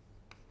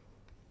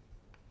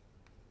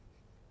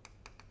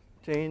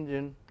change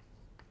in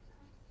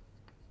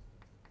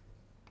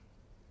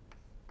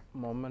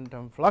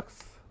momentum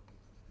flux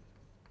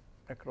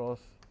across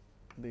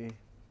the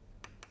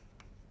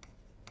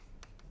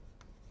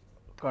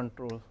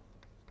control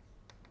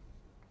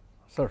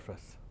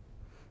surface.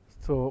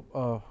 So,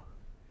 so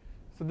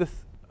this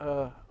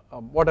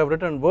what I have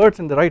written words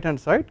in the right hand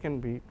side can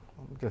be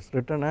just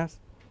written as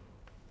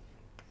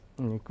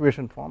in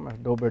equation form as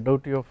dou by dou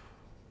t of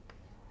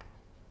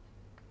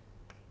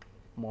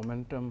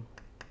momentum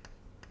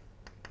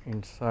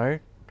inside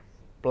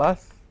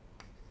plus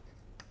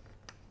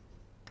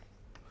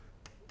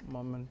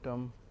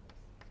momentum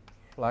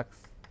flux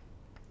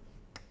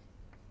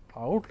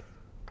out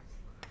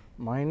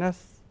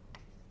minus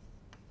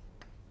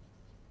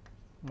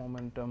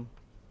momentum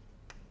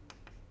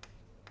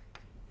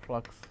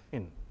flux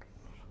in.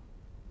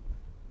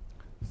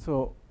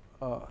 So,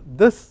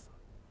 this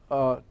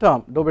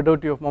term dou by dou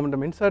t of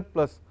momentum inside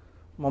plus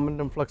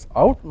momentum flux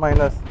out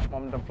minus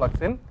momentum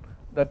flux in,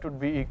 that would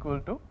be equal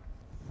to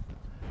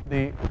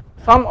the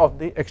sum of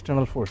the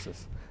external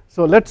forces.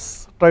 So, let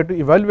us try to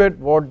evaluate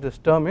what this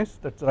term is,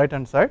 that is the right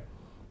hand side.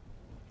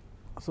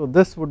 So,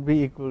 this would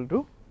be equal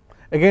to,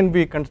 again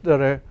we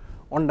consider a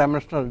one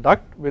dimensional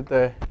duct with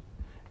a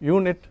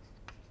unit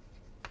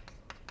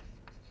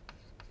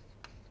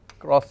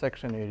cross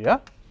section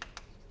area,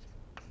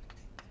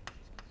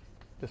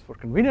 just for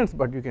convenience,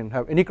 but you can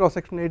have any cross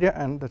section area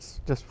and that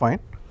is just fine.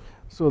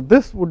 So,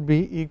 this would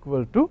be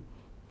equal to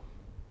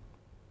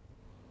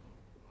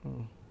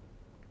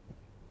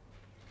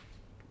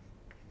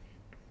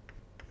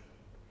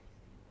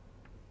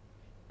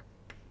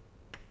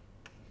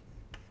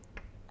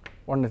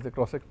one is the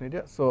cross section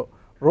area. So,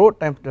 rho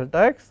times delta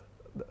x,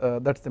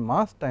 that is the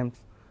mass, times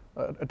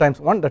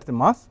 1, that is the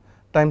mass,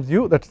 times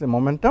u, that is the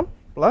momentum,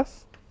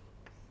 plus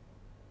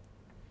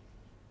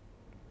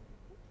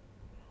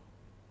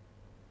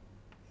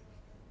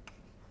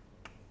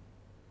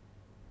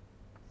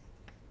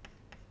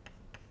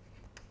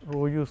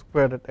rho u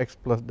squared at x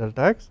plus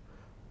delta x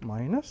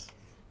minus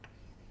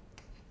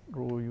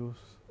rho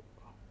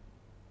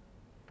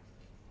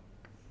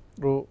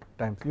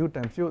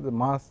times u the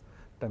mass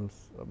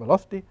times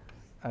velocity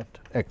at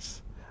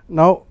x.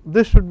 Now,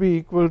 this should be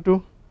equal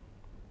to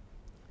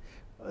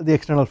the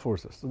external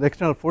forces. So, the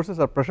external forces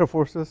are pressure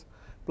forces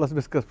plus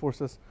viscous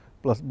forces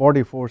plus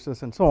body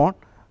forces and so on.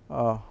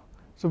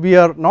 So, we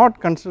are not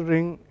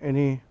considering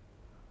any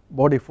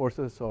body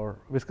forces or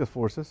viscous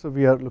forces. So,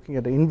 we are looking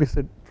at an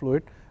inviscid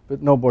fluid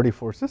with no body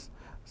forces.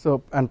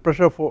 So, and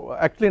pressure for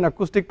actually in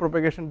acoustic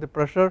propagation the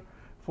pressure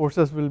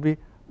forces will be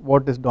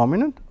what is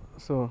dominant.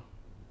 So,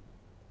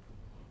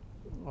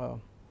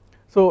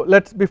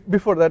 let us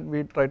before that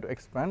we try to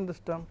expand this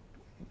term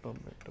dou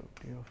by dou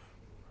t of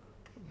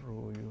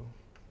rho u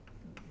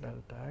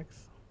delta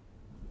x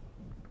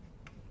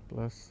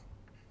plus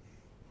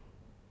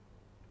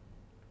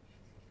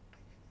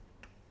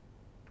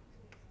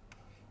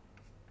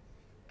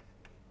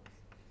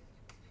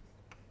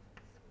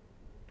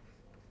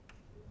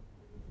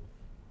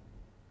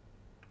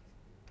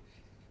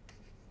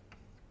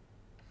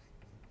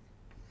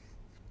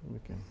we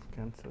can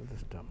cancel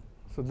this term.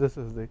 So, this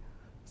is the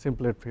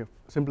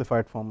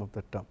simplified form of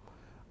the term.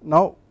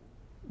 Now,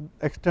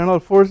 external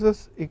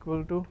forces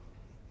equal to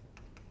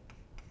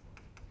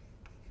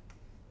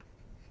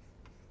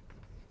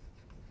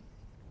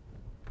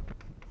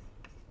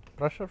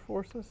pressure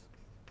forces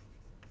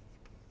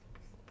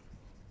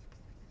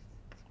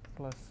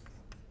plus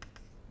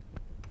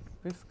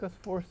viscous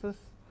forces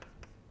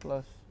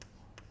plus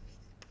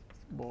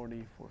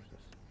body forces.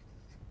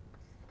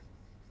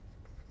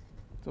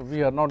 So,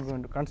 we are not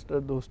going to consider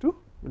those two,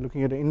 we are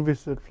looking at an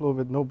inviscid flow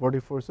with no body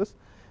forces.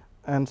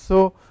 And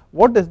so,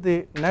 what is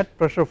the net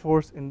pressure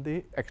force in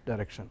the x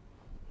direction?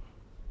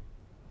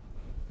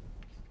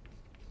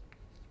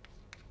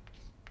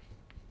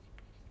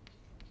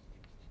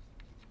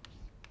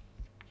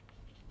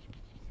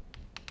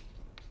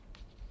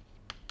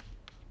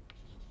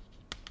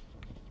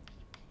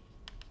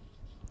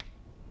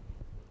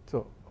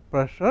 So,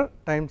 pressure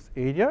times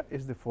area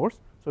is the force.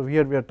 So,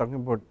 here we are talking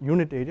about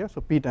unit area.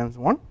 So, P times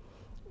 1.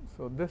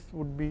 So, this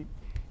would be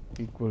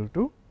equal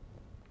to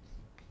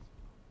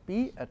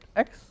P at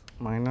x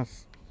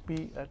minus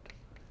P at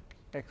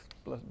x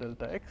plus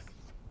delta x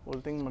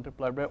whole thing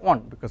multiplied by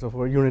 1 because of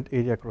our unit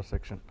area cross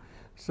section.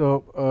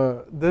 So,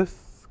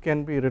 this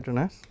can be written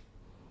as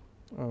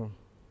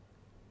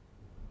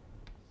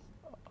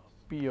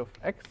P of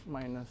x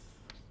minus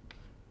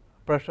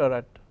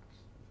pressure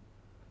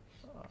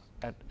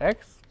at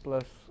x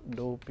plus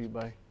dou P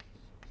by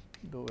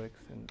dou x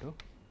into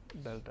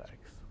delta x.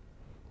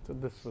 So,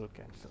 this will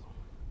cancel.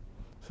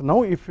 So,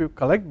 now if you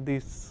collect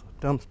these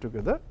terms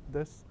together,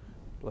 this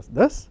plus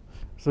this,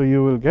 so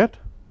you will get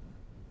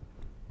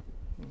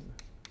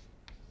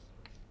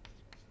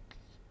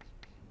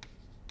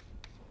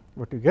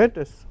what you get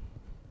is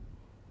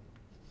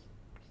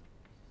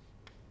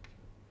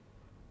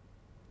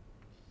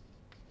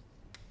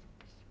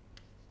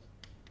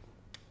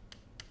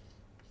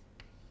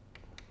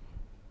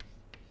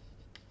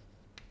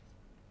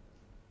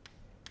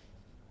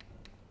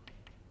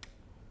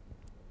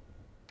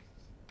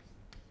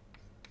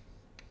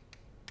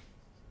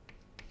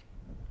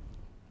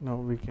now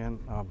we can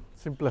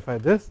simplify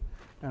this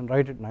and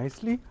write it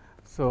nicely.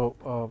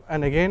 So,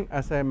 and again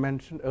as I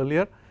mentioned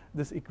earlier,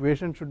 this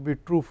equation should be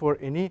true for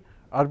any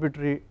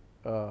arbitrary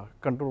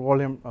control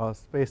volume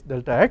space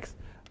delta x.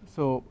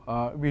 So,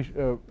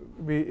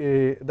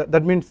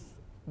 that means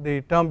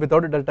the term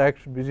without a delta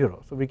x should be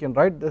 0. So, we can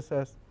write this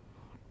as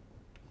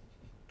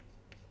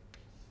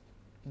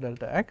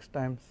delta x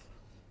times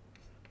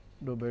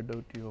dou by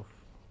dou t of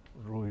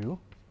rho u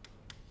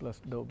plus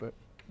dou by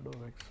dou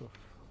x of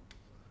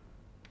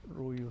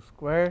rho u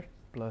squared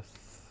plus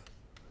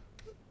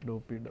dou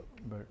p dou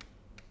by.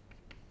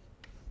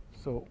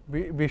 So,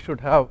 we should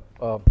have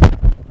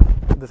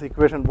this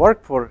equation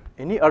work for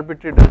any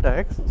arbitrary delta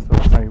x.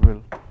 So, I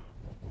will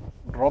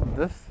drop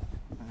this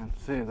and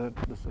say that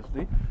this is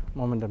the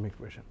momentum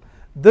equation.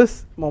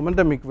 This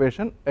momentum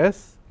equation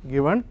is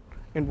given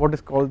in what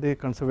is called the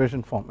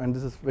conservation form, and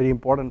this is very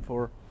important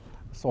for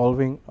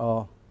solving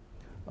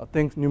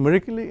things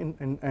numerically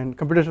in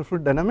computational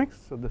fluid dynamics.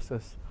 So, this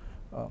is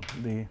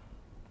the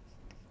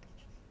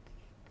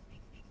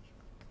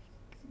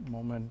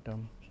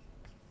momentum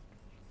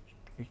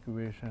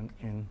equation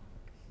in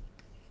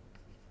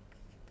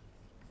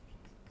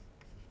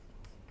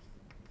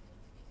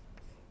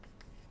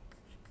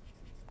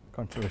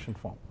conservation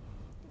form.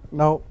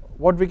 Now,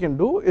 what we can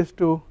do is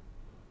to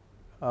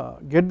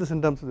get this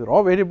in terms of the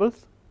raw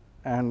variables,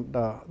 and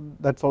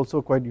that is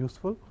also quite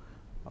useful.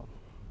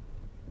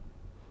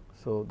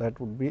 So, that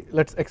would be,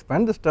 let us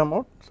expand this term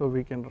out. So,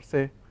 we can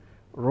say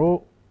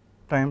rho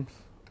times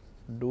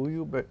dou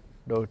u by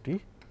dou t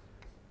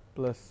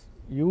plus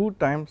u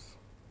times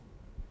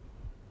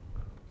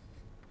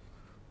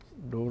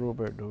dou rho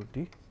by dou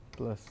t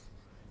plus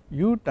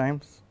u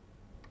times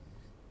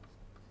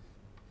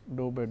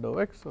dou by dou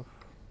x of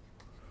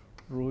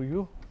rho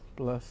u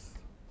plus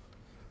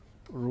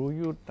rho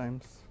u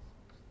times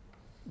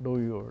dou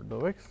u over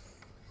dou x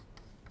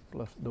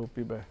plus dou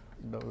p by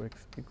dou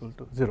x equal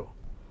to 0.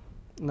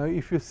 Now,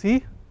 if you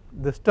see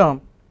this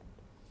term,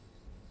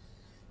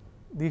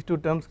 these two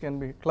terms can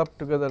be clubbed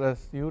together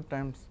as u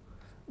times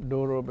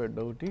dou rho by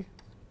dou t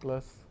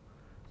plus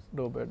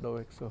dou by dou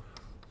x of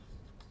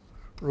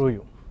rho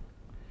u.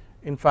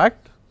 In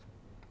fact,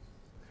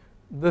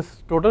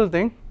 this total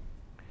thing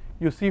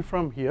you see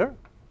from here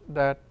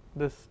that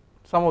this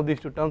sum of these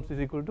two terms is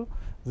equal to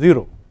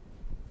 0.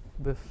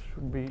 This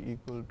should be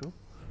equal to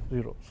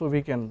 0. So,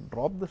 we can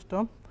drop this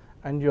term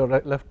and you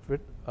are left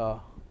with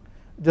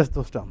just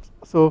those terms.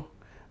 So,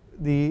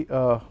 the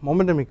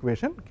momentum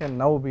equation can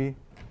now be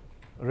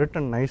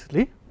written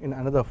nicely in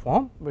another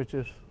form, which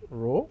is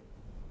rho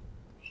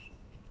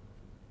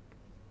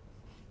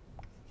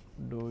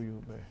dou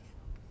u by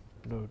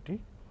dou t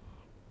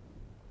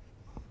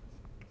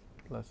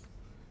plus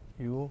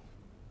u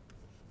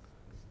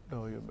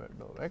dou u by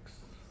dou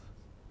x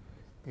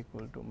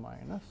equal to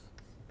minus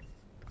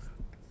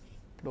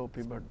dou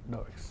p by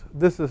dou x.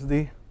 This is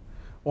the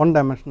one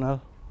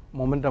dimensional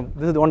momentum,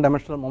 this is the one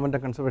dimensional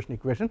momentum conservation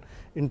equation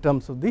in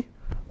terms of the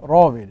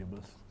raw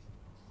variables.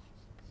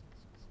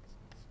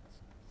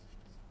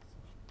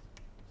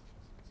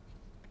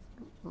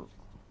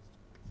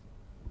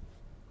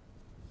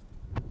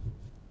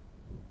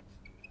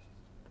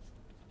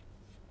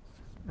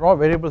 Raw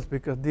variables,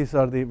 because these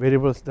are the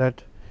variables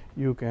that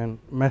you can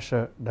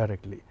measure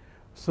directly.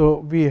 So,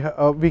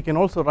 we can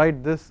also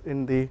write this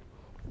in the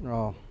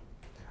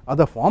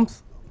other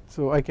forms.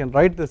 So, I can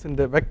write this in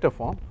the vector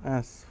form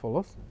as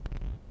follows.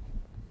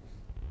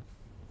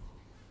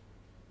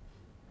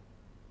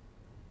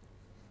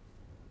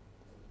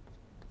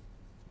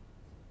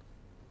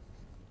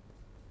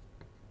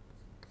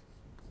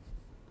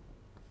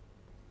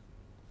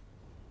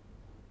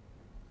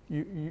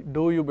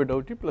 Dou u by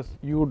dou t plus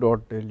u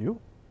dot del u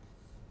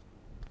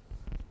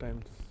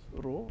times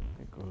rho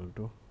equal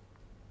to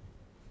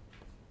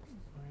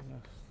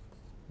minus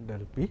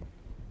del p.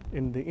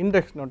 In the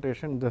index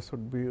notation, this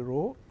would be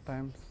rho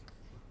times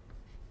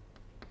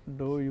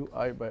dou u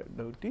I by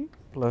dou t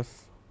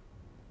plus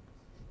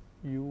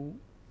u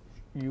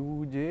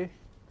j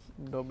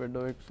dou by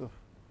dou x of,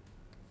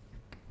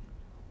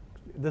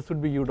 this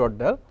would be u dot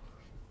del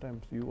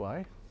times u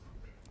I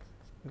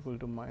equal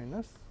to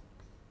minus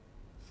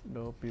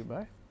dou p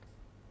by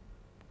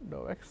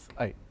dou x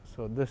I.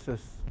 So, this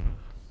is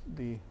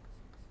the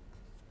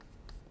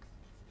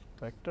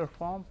vector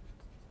form,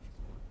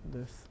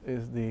 this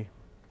is the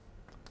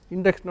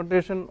index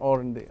notation or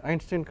in the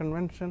Einstein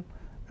convention,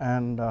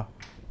 and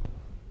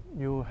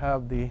you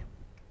have the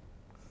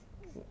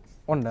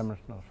one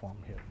dimensional form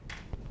here.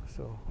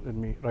 So, let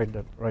me write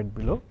that right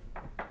below.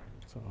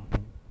 So,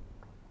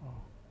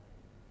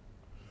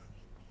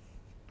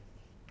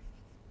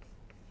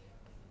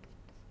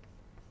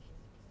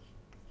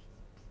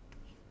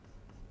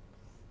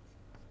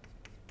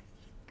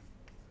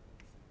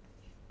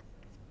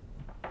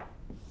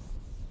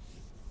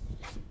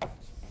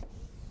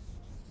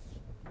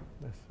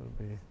 this will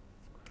be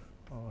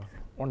our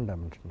one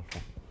dimensional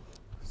form.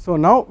 So,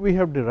 now we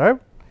have derived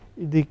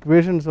the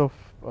equations of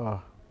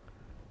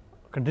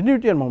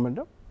continuity and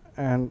momentum,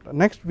 and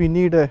next we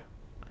need a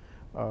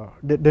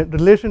the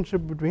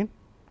relationship between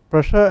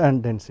pressure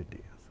and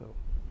density. So,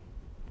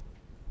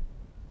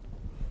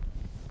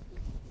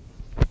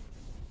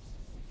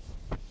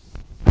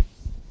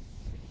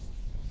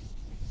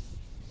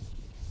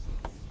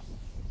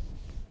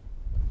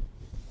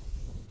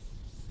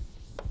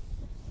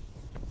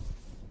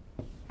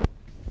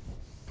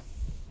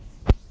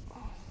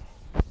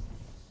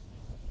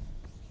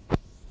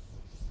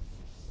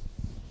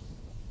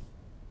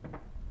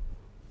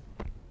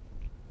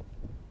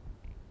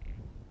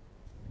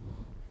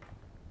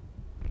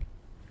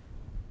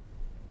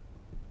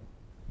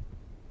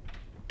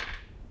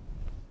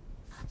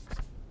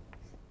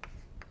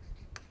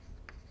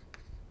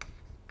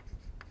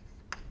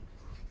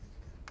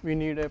 we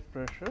need a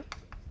pressure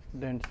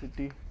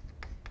density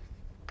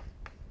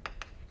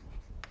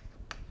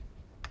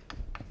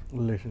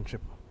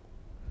relationship.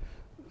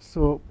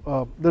 So,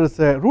 there is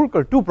a rule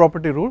called two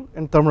property rule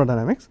in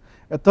thermodynamics.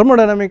 A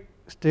thermodynamic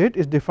state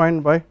is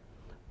defined by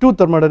two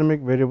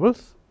thermodynamic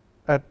variables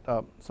at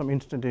some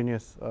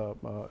instantaneous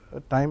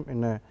time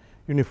in a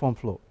uniform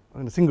flow,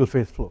 in a single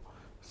phase flow.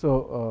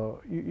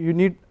 So, you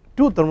need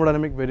two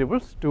thermodynamic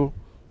variables to,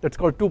 that is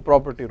called two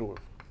property rule.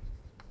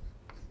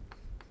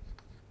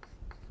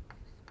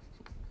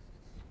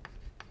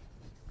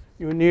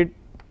 You need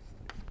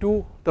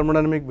two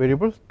thermodynamic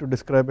variables to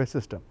describe a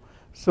system.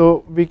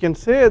 So, we can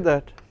say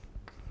that,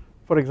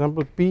 for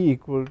example, P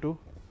equal to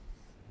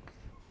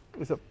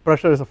is a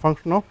pressure is a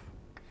function of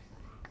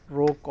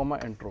rho comma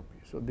entropy.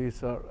 So,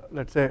 these are,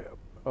 let us say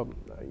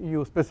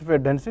you specify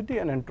density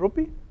and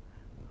entropy,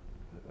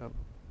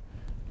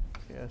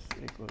 S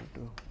equal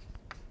to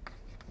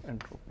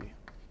entropy,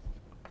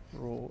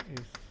 rho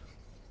is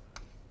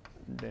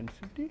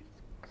density,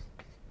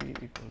 P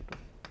equal to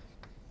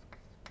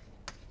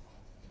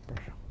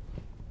pressure.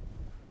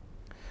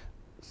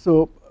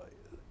 So,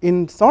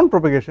 in sound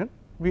propagation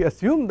we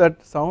assume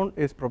that sound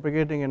is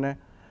propagating in a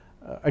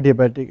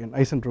adiabatic and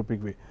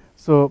isentropic way.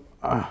 So,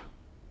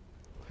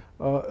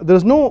 there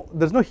is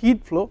no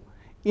heat flow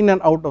in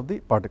and out of the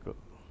particle.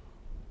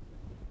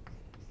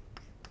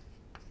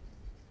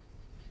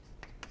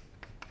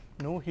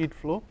 No heat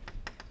flow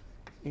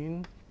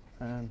in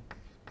and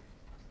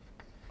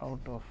out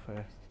of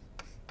a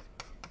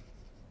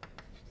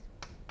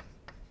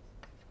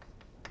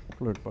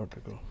fluid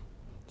particle.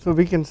 So,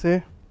 we can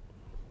say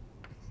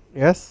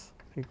S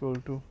equal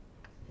to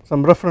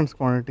some reference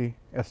quantity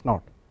S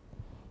naught,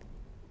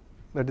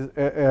 that is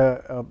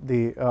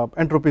the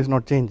entropy is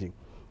not changing.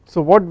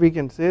 So, what we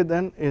can say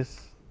then is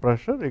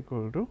pressure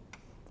equal to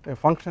a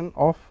function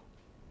of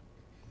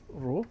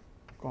rho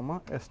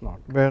comma S naught,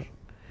 where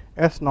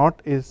S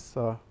naught is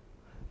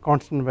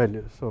constant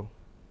value. So,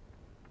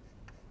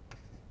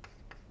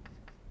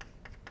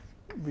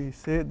 we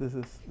say this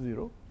is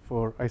 0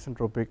 for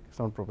isentropic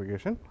sound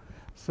propagation.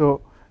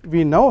 So,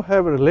 we now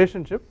have a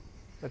relationship,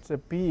 let us say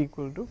P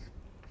equal to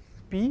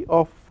P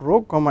of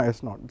rho comma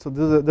S naught. So,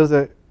 there is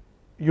a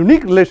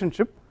unique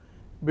relationship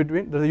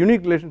between, there is a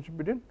unique relationship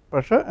between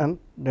pressure and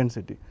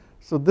density.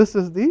 So, this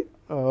is the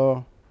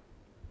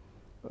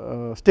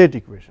state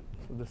equation.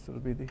 So, this will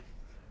be the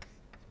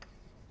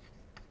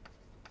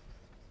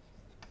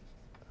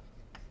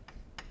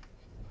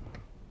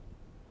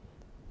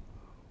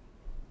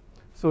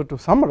So, to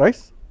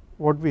summarize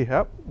what we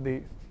have,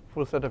 the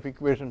full set of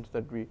equations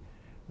that we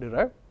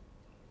derived.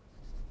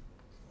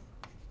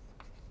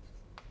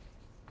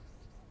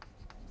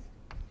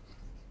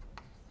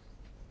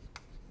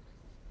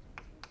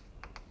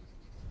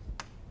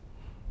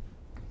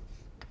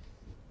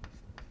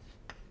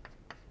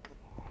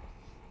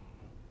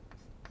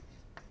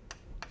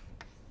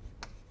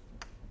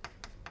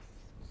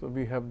 So,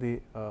 we have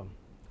the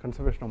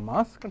conservation of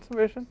mass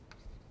conservation,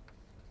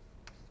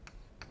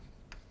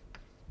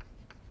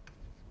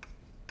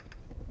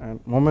 and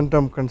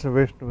momentum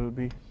conservation will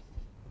be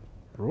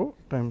rho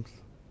times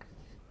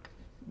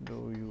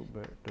dou u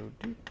by dou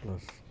t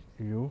plus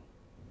u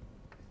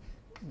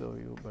dou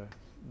u by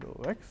dou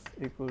x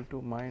equal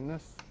to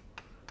minus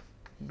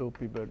dou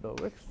p by dou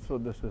x. So,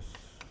 this is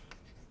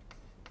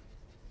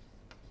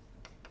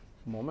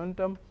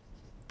momentum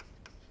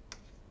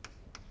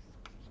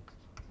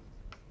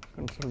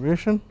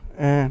conservation,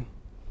 and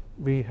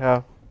we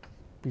have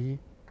P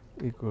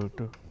equal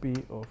to P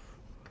of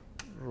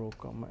rho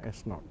comma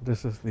S naught.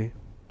 This is the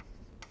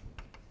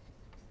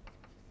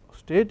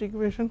state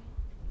equation.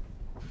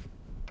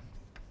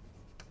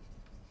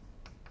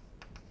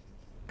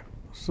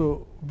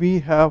 So, we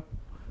have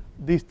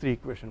these three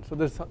equations. So,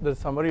 there is the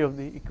summary of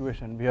the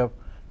equation. We have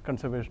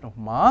conservation of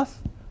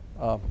mass,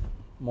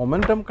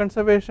 momentum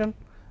conservation,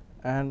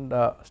 and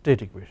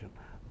state equation.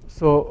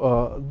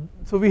 So,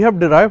 so we have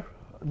derived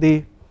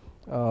the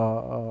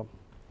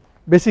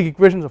basic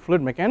equations of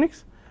fluid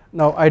mechanics.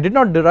 Now, I did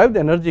not derive the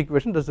energy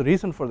equation, there is a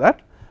reason for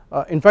that.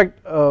 In fact,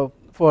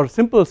 for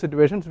simple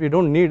situations we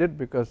do not need it,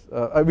 because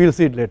we will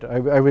see it later.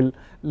 I will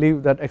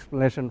leave that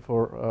explanation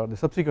for the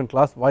subsequent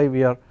class why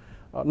we are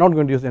not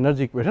going to use the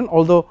energy equation,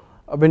 although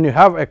when you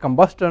have a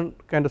combustion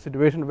kind of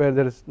situation where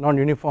there is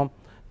non-uniform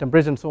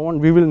temperature and so on,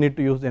 we will need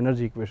to use the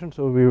energy equation.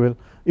 So, we will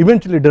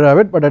eventually derive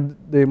it, but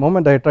at the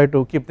moment I try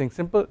to keep things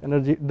simple.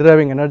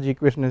 Deriving energy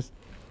equation is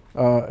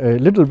a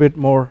little bit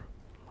more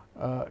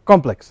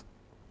complex.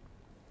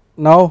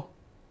 Now,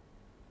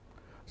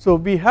 so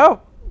we have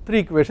three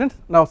equations.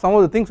 Now, some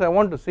of the things I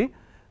want to see,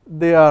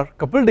 they are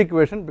coupled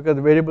equation because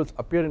the variables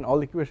appear in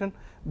all equation.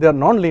 They are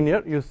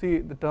non-linear, you see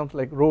the terms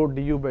like rho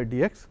du by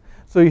dx.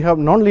 So, you have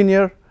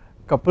non-linear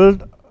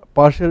coupled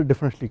partial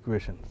differential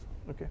equations,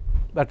 okay.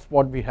 That is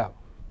what we have.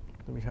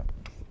 So, we have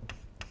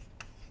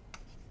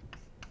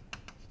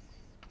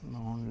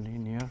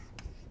non-linear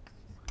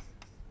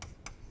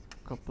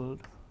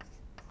coupled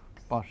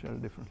partial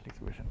differential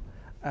equation,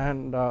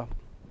 and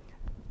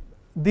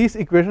these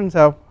equations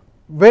have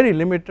very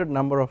limited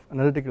number of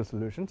analytical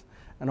solutions,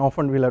 and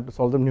often we will have to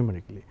solve them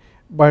numerically.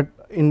 But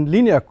in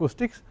linear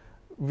acoustics,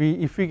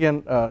 if we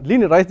can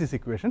linearize this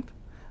equation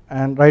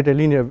and write a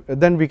linear,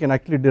 then we can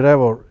actually derive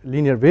our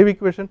linear wave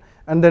equation,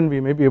 and then we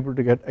may be able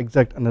to get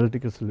exact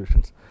analytical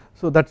solutions.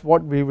 So that is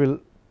what we will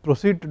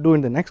proceed to do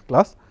in the next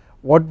class.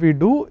 What we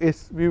do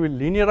is we will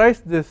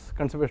linearize this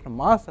conservation of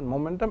mass and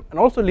momentum, and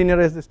also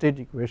linearize the state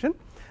equation.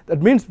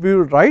 That means we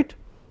will write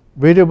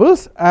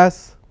variables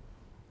as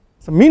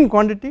some mean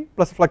quantity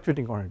plus a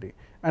fluctuating quantity,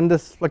 and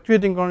this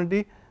fluctuating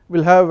quantity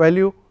will have a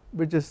value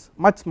which is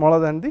much smaller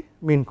than the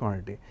mean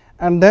quantity,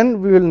 and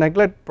then we will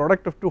neglect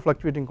product of two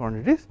fluctuating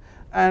quantities,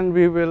 and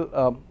we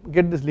will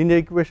get these linear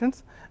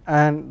equations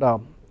and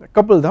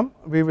couple them.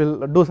 We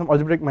will do some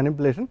algebraic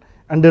manipulation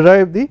and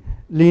derive the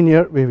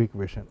linear wave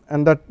equation,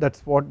 and that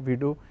is what we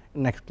do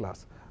in next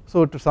class.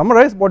 So to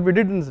summarize what we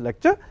did in this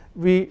lecture,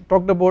 we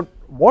talked about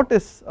what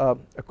is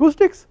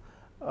acoustics,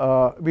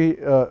 we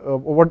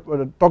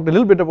talked a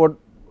little bit about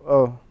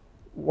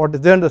what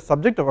is there in the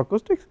subject of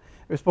acoustics.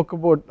 We spoke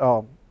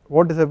about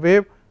what is a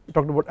wave, we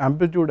talked about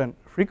amplitude and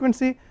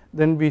frequency,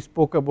 then we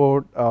spoke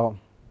about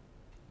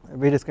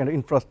various kind of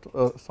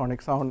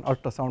infrasonic sound,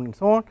 ultrasound and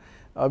so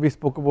on. We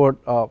spoke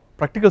about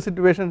practical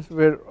situations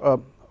where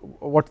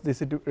what is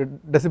the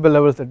decibel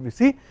levels that we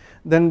see.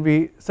 Then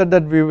we said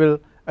that we will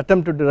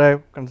attempt to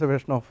derive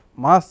conservation of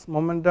mass,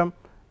 momentum,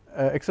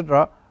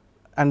 etc.,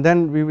 and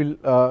then we will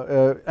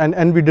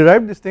and we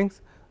derive these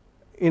things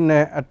in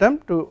an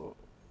attempt to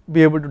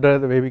be able to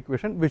derive the wave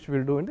equation, which we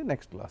will do in the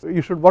next class.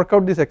 You should work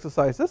out these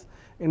exercises.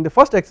 In the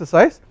first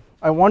exercise,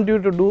 I want you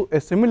to do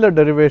a similar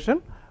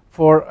derivation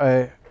for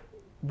a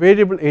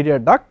variable area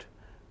duct,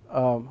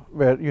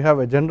 where you have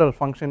a general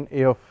function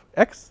a of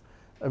x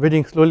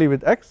varying slowly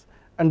with x,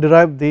 and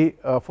derive the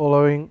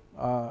following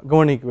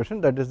governing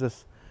equation, that is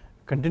this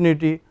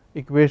continuity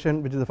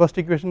equation, which is the first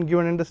equation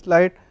given in the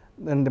slide,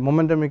 then the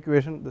momentum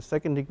equation, the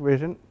second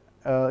equation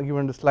given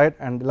in the slide,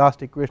 and the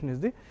last equation is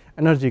the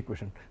energy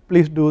equation.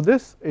 Please do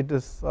this, it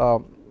is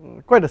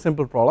quite a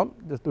simple problem,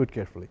 just do it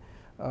carefully.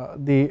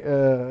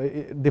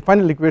 The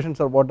final equations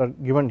are what are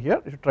given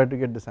here, you should try to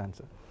get this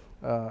answer.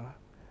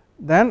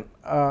 Then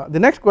the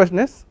next question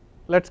is,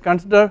 let us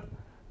consider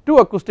two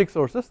acoustic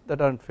sources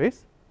that are in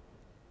phase.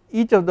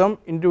 Each of them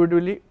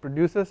individually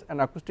produces an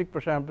acoustic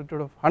pressure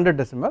amplitude of 100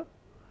 decibel.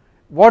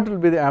 What will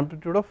be the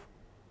amplitude of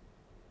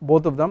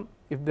both of them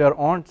if they are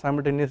on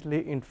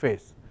simultaneously in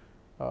phase?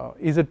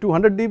 Is it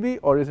 200 dB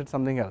or is it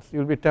something else? You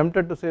will be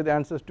tempted to say the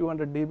answer is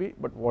 200 dB,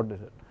 but what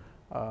is it?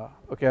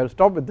 Okay, I will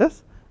stop with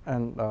this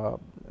and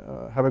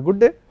have a good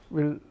day.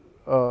 We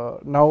will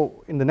now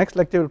in the next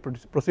lecture we will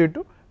proceed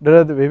to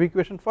derive the wave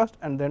equation first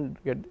and then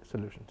get the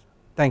solutions.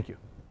 Thank you.